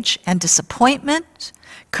rage and disappointment.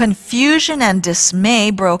 Confusion and dismay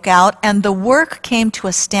broke out, and the work came to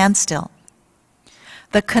a standstill.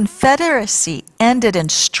 The confederacy ended in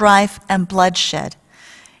strife and bloodshed.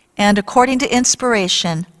 And according to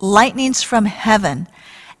inspiration, lightnings from heaven,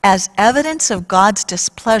 as evidence of God's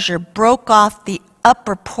displeasure, broke off the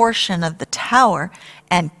upper portion of the tower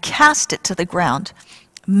and cast it to the ground.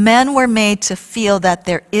 Men were made to feel that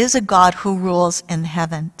there is a God who rules in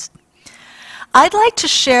heaven. I'd like to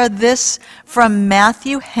share this from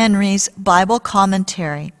Matthew Henry's Bible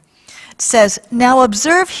commentary. It says, "Now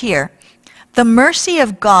observe here the mercy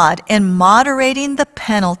of God in moderating the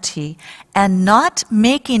penalty and not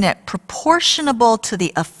making it proportionable to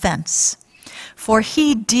the offense. For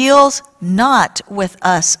he deals not with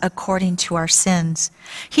us according to our sins.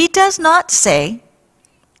 He does not say,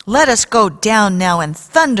 'Let us go down now in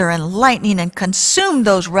thunder and lightning and consume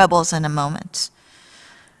those rebels in a moment.'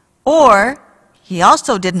 Or he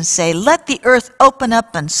also didn't say, 'Let the earth open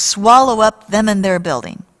up and swallow up them and their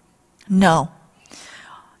building.' No.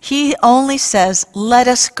 He only says, 'Let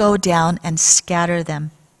us go down and scatter them.'"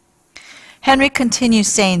 Henry continues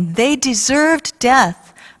saying, "They deserved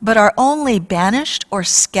death, but are only banished or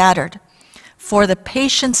scattered. For the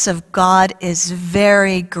patience of God is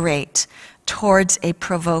very great towards a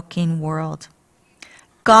provoking world."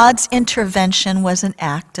 God's intervention was an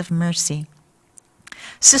act of mercy.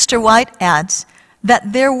 Sister White adds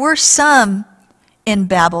that there were some in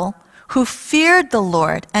Babel who feared the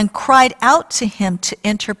Lord and cried out to him to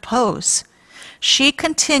interpose. She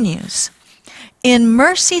continues, "In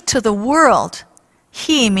mercy to the world,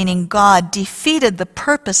 he," meaning God, "defeated the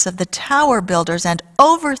purpose of the tower builders and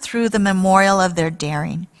overthrew the memorial of their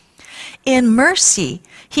daring. In mercy,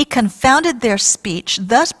 he confounded their speech,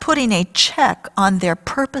 thus putting a check on their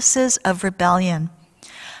purposes of rebellion.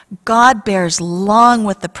 God bears long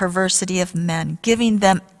with the perversity of men, giving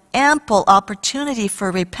them ample opportunity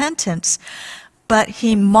for repentance, but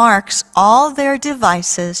he marks all their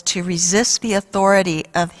devices to resist the authority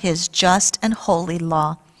of his just and holy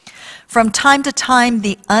law. From time to time,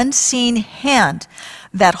 the unseen hand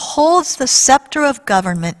that holds the scepter of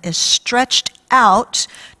government is stretched out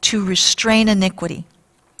to restrain iniquity."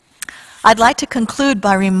 I'd like to conclude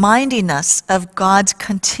by reminding us of God's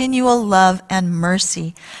continual love and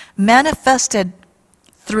mercy manifested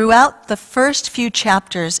throughout the first few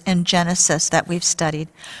chapters in Genesis that we've studied.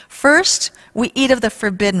 First, we eat of the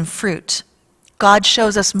forbidden fruit. God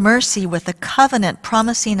shows us mercy with a covenant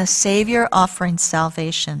promising a Savior offering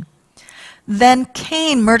salvation. Then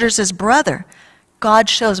Cain murders his brother. God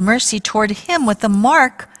shows mercy toward him with a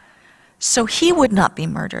mark so he would not be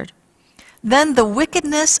murdered. Then the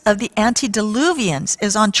wickedness of the antediluvians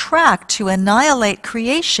is on track to annihilate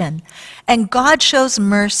creation, and God shows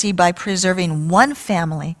mercy by preserving one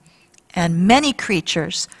family and many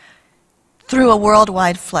creatures through a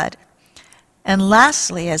worldwide flood. And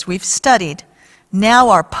lastly, as we've studied, now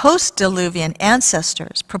our post-diluvian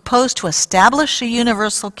ancestors propose to establish a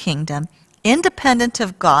universal kingdom independent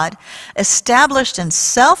of God, established in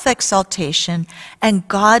self-exaltation, and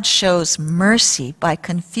God shows mercy by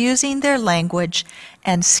confusing their language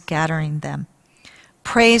and scattering them.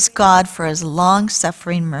 Praise God for his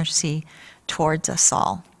long-suffering mercy towards us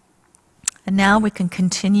all. And now we can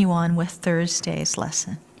continue on with Thursday's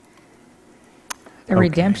lesson. The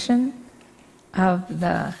redemption of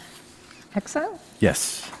the exile?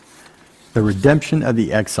 Yes, the redemption of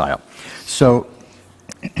the exile. So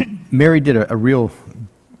Mary did a real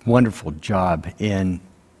wonderful job in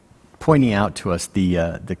pointing out to us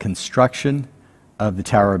the construction of the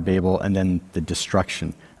Tower of Babel and then the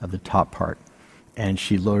destruction of the top part. And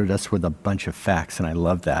she loaded us with a bunch of facts, and I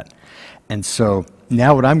love that. And so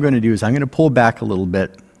now what I'm going to do is I'm going to pull back a little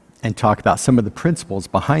bit and talk about some of the principles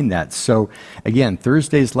behind that. So again,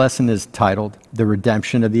 Thursday's lesson is titled The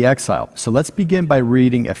Redemption of the Exile. So let's begin by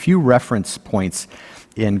reading a few reference points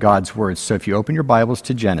in God's words. So if you open your Bibles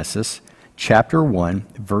to Genesis chapter 1,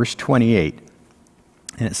 verse 28,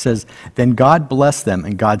 and it says, "Then God blessed them,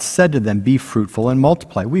 and God said to them, 'Be fruitful and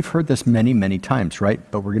multiply.'" We've heard this many, many times,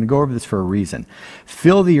 right? But we're going to go over this for a reason.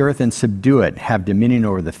 "Fill the earth and subdue it. Have dominion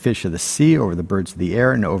over the fish of the sea, over the birds of the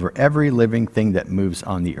air, and over every living thing that moves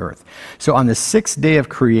on the earth." So on the sixth day of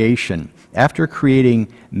creation, after creating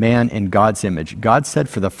man in God's image, God said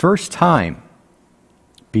for the first time,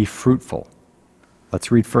 "Be fruitful."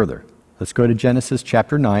 Let's read further. Let's go to Genesis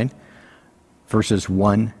chapter 9, verses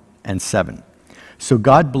 1 and 7. So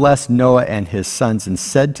God blessed Noah and his sons and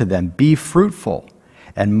said to them, "Be fruitful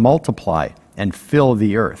and multiply and fill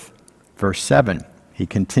the earth." Verse 7, he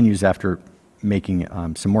continues after making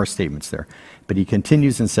some more statements there. But he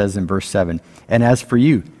continues and says in verse 7, "And as for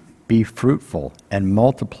you, be fruitful and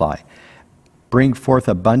multiply. Bring forth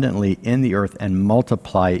abundantly in the earth and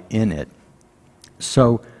multiply in it."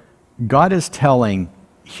 So God is telling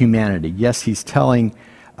humanity, yes, he's telling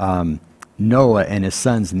Noah and his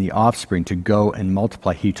sons and the offspring to go and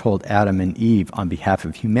multiply. He told Adam and Eve on behalf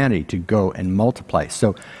of humanity to go and multiply.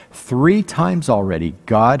 So 3 times already,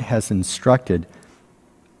 God has instructed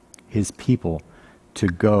his people to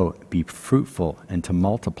go, be fruitful, and to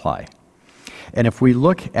multiply. And if we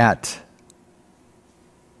look at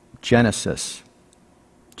Genesis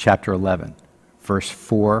chapter 11, verse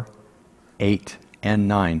 4, 8, and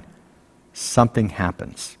 9, something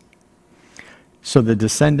happens. So the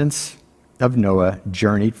descendants of Noah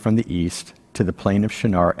journeyed from the east to the plain of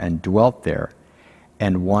Shinar and dwelt there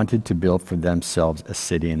and wanted to build for themselves a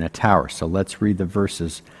city and a tower. So let's read the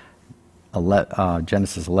verses,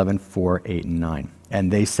 Genesis 11, 4, 8, and 9. "And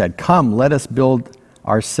they said, 'Come, let us build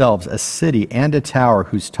ourselves a city and a tower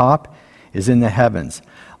whose top is in the heavens.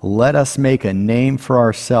 Let us make a name for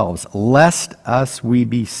ourselves, lest us we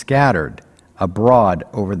be scattered abroad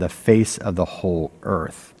over the face of the whole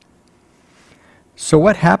earth.'" So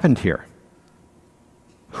what happened here?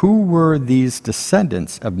 Who were these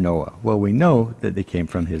descendants of Noah? Well, we know that they came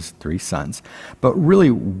from his 3 sons. But really,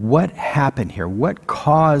 what happened here? What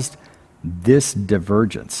caused this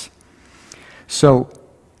divergence? So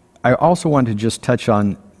I also want to just touch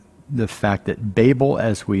on the fact that Babel,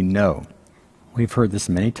 as we know, we've heard this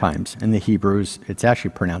many times. In the Hebrews, it's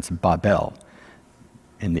actually pronounced Babel.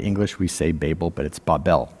 In the English, we say Babel, but it's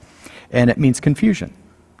Babel. And it means confusion,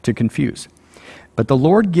 to confuse. But the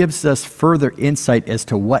Lord gives us further insight as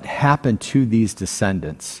to what happened to these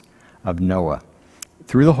descendants of Noah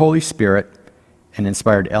through the Holy Spirit, and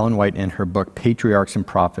inspired Ellen White in her book, Patriarchs and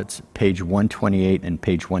Prophets, page 128 and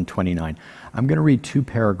page 129. I'm going to read 2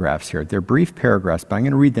 paragraphs here. They're brief paragraphs, but I'm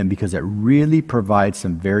going to read them because it really provides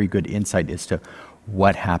some very good insight as to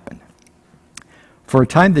what happened. "For a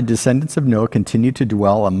time, the descendants of Noah continued to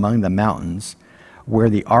dwell among the mountains where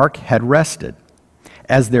the ark had rested.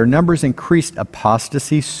 As their numbers increased,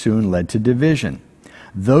 apostasy soon led to division.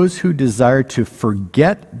 Those who desired to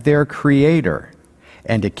forget their Creator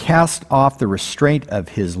and to cast off the restraint of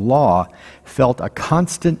his law felt a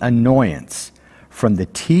constant annoyance from the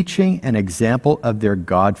teaching and example of their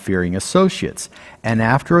God-fearing associates. And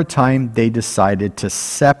after a time, they decided to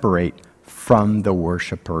separate from the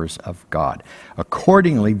worshipers of God.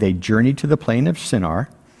 Accordingly, they journeyed to the plain of Shinar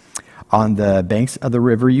on the banks of the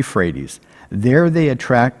river Euphrates. There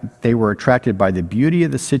they were attracted by the beauty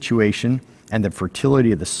of the situation and the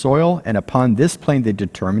fertility of the soil, and upon this plain they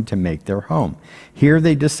determined to make their home. Here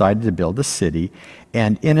they decided to build a city,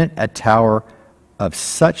 and in it a tower of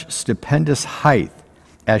such stupendous height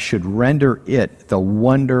as should render it the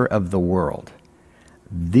wonder of the world.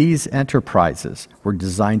 These enterprises were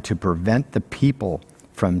designed to prevent the people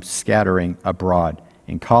from scattering abroad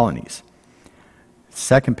in colonies."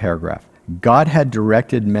 Second paragraph. "God had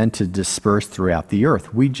directed men to disperse throughout the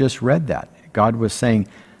earth." We just read that. God was saying,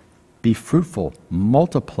 be fruitful,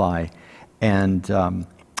 multiply, and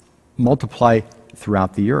multiply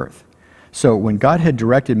throughout the earth. So when God had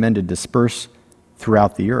directed men to disperse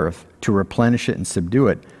throughout the earth, to replenish it and subdue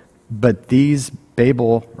it, but these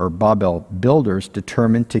Babel builders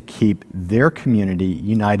determined to keep their community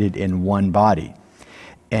united in one body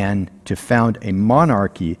and to found a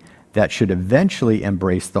monarchy that should eventually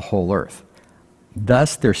embrace the whole earth.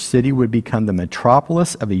 Thus, their city would become the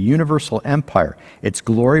metropolis of a universal empire. Its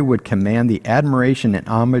glory would command the admiration and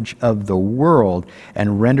homage of the world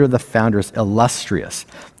and render the founders illustrious.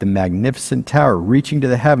 The magnificent tower, reaching to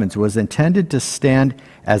the heavens, was intended to stand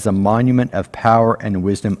as a monument of power and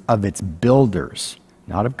wisdom of its builders,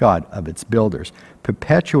 not of God, of its builders,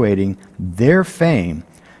 perpetuating their fame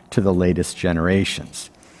to the latest generations.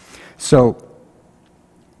 So,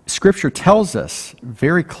 Scripture tells us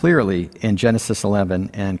very clearly in Genesis 11,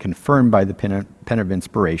 and confirmed by the pen of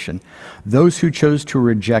inspiration, those who chose to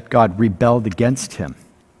reject God rebelled against him,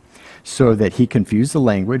 so that he confused the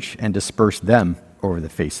language and dispersed them over the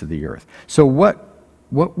face of the earth. So what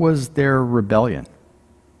was their rebellion?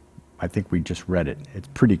 I think we just read it. It's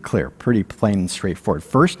pretty clear, pretty plain and straightforward.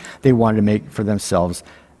 First, they wanted to make for themselves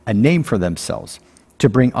a name for themselves, to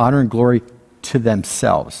bring honor and glory to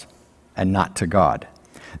themselves and not to God.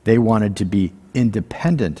 They wanted to be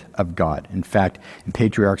independent of God. In fact, in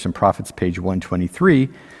Patriarchs and Prophets, page 123,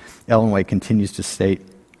 Ellen White continues to state,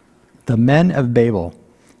 "The men of Babel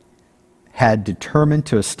had determined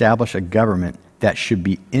to establish a government that should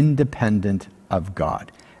be independent of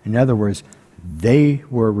God. In other words, they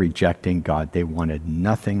were rejecting God. They wanted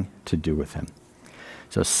nothing to do with him.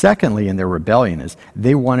 So secondly, in their rebellion is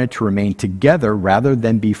they wanted to remain together rather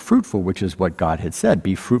than be fruitful, which is what God had said.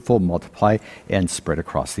 Be fruitful, multiply, and spread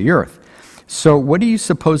across the earth. So what do you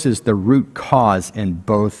suppose is the root cause in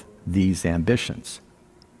both these ambitions?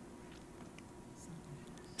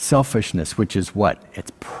 Selfishness, which is what?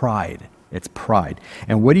 It's pride. It's pride.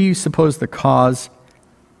 And what do you suppose the cause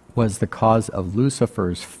was, the cause of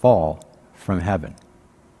Lucifer's fall from heaven?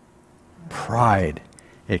 Pride.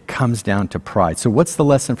 It comes down to pride. So what's the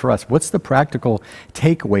lesson for us? What's the practical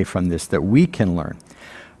takeaway from this that we can learn?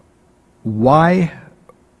 Why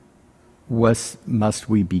must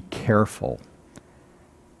we be careful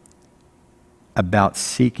about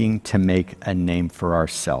seeking to make a name for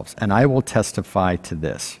ourselves? And I will testify to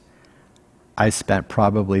this. I spent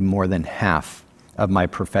probably more than half of my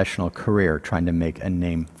professional career trying to make a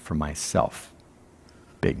name for myself.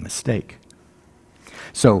 Big mistake.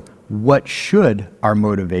 So what should our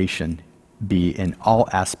motivation be in all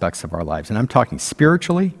aspects of our lives? And I'm talking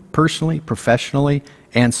spiritually, personally, professionally,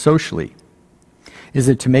 and socially. Is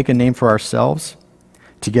it to make a name for ourselves?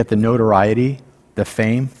 To get the notoriety, the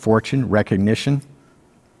fame, fortune, recognition,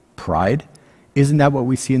 pride? Isn't that what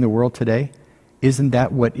we see in the world today? Isn't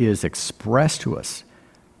that what is expressed to us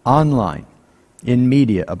online, in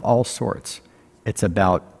media of all sorts? It's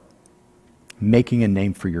about making a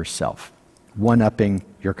name for yourself, one-upping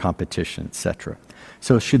your competition, etc.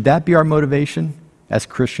 So should that be our motivation as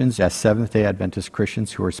Christians, as Seventh-day Adventist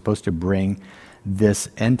Christians who are supposed to bring this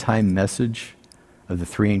end-time message of the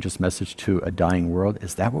three angels' message to a dying world?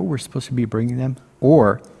 Is that what we're supposed to be bringing them?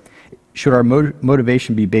 Or should our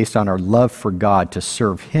motivation be based on our love for God, to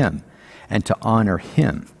serve him and to honor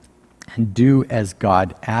him and do as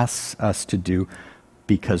God asks us to do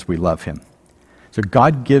because we love him? So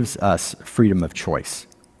God gives us freedom of choice.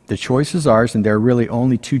 The choice is ours, and there are really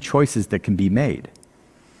only two choices that can be made.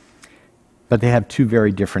 But they have two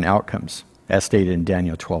very different outcomes, as stated in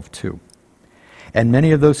Daniel 12:2. And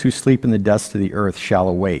many of those who sleep in the dust of the earth shall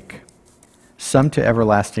awake, some to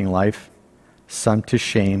everlasting life, some to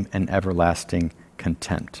shame and everlasting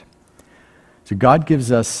contempt. So God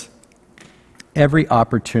gives us every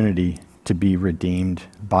opportunity to be redeemed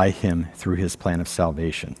by him through his plan of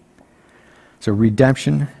salvation. So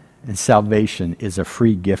redemption and salvation is a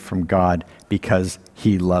free gift from God because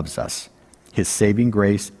he loves us. His saving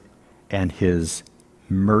grace and his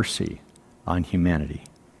mercy on humanity.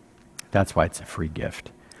 That's why it's a free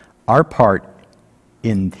gift. Our part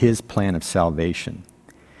in his plan of salvation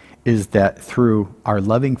is that through our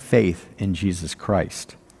loving faith in Jesus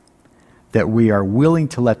Christ, that we are willing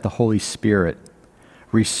to let the Holy Spirit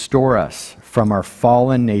restore us from our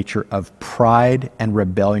fallen nature of pride and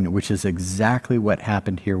rebellion, which is exactly what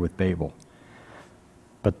happened here with Babel.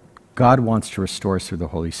 But God wants to restore us through the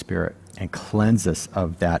Holy Spirit and cleanse us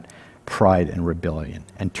of that pride and rebellion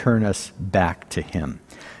and turn us back to him.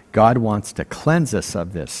 God wants to cleanse us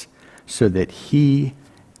of this so that he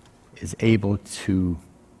is able to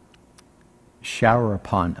shower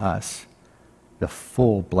upon us the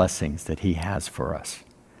full blessings that he has for us.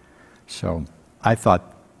 So I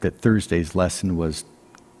thought that Thursday's lesson was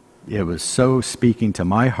so speaking to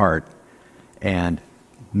my heart and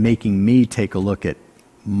making me take a look at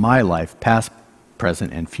my life, past,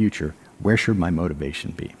 present, and future. Where should my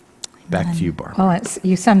motivation be? Back to you, Barbara. Well,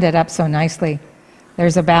 you summed it up so nicely.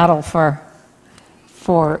 There's a battle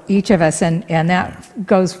for each of us, and that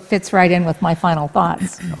fits right in with my final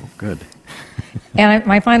thoughts. Oh, good. And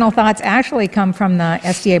my final thoughts actually come from the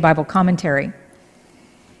SDA Bible Commentary.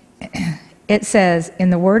 It says, in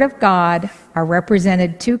the Word of God are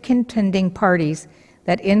represented two contending parties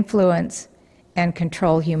that influence and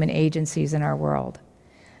control human agencies in our world.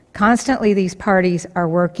 Constantly, these parties are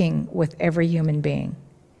working with every human being.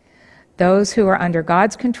 Those who are under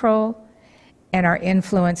God's control and are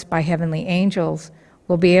influenced by heavenly angels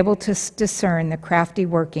will be able to discern the crafty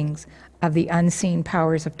workings of the unseen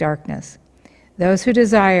powers of darkness. Those who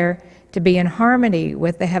desire to be in harmony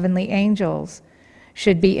with the heavenly angels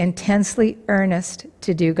should be intensely earnest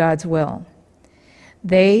to do God's will.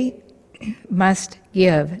 They must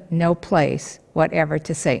give no place whatever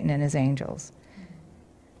to Satan and his angels.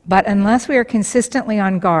 But unless we are consistently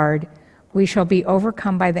on guard, we shall be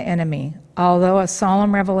overcome by the enemy, although a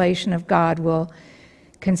solemn revelation of God will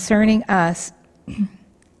concerning us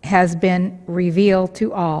has been revealed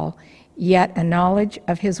to all, yet a knowledge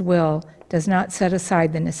of his will does not set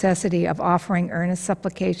aside the necessity of offering earnest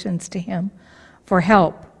supplications to him for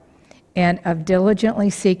help and of diligently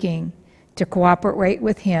seeking to cooperate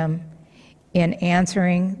with him in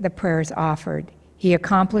answering the prayers offered. He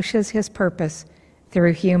accomplishes his purpose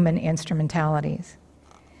through human instrumentalities.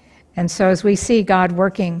 And so as we see God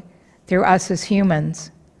working through us as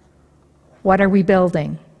humans, what are we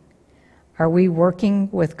building? Are we working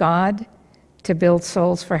with God to build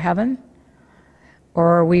souls for heaven?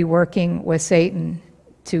 Or are we working with Satan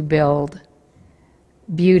to build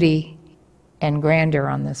beauty and grandeur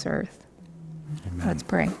on this earth? Amen. Let's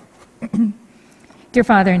pray. Dear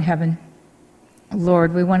Father in heaven,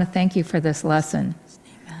 Lord, we want to thank you for this lesson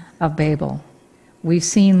of Babel. We've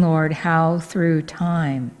seen, Lord, how through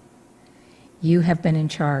time you have been in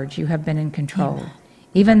charge, you have been in control. Amen.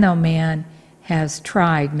 Even though man has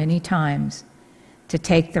tried many times to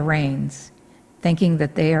take the reins, thinking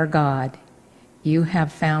that they are God, you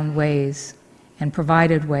have found ways and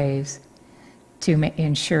provided ways to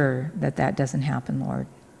ensure that that doesn't happen, Lord.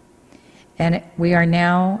 And we are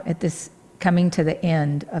now at this coming to the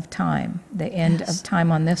end of time, the end of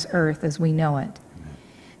time on this earth as we know it.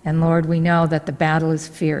 And Lord, we know that the battle is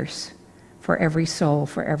fierce for every soul,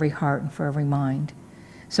 for every heart, and for every mind.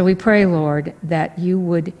 So we pray, Lord, that you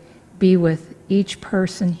would be with each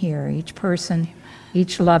person here, each person,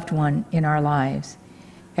 each loved one in our lives,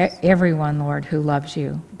 everyone, Lord, who loves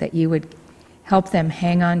you, that you would help them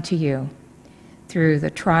hang on to you through the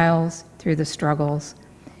trials, through the struggles,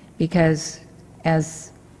 because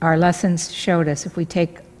as our lessons showed us, if we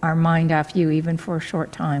take our mind off you, even for a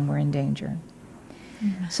short time, we're in danger.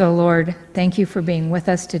 So, Lord, thank you for being with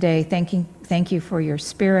us today. Thank you for your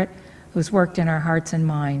Spirit who's worked in our hearts and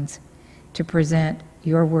minds to present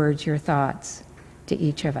your words, your thoughts to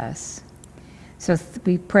each of us. So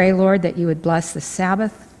we pray, Lord, that you would bless the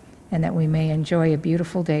Sabbath and that we may enjoy a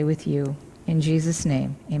beautiful day with you. In Jesus'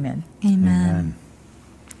 name, amen. Amen.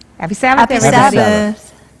 Happy Sabbath, Happy everybody.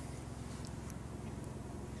 Sabbath.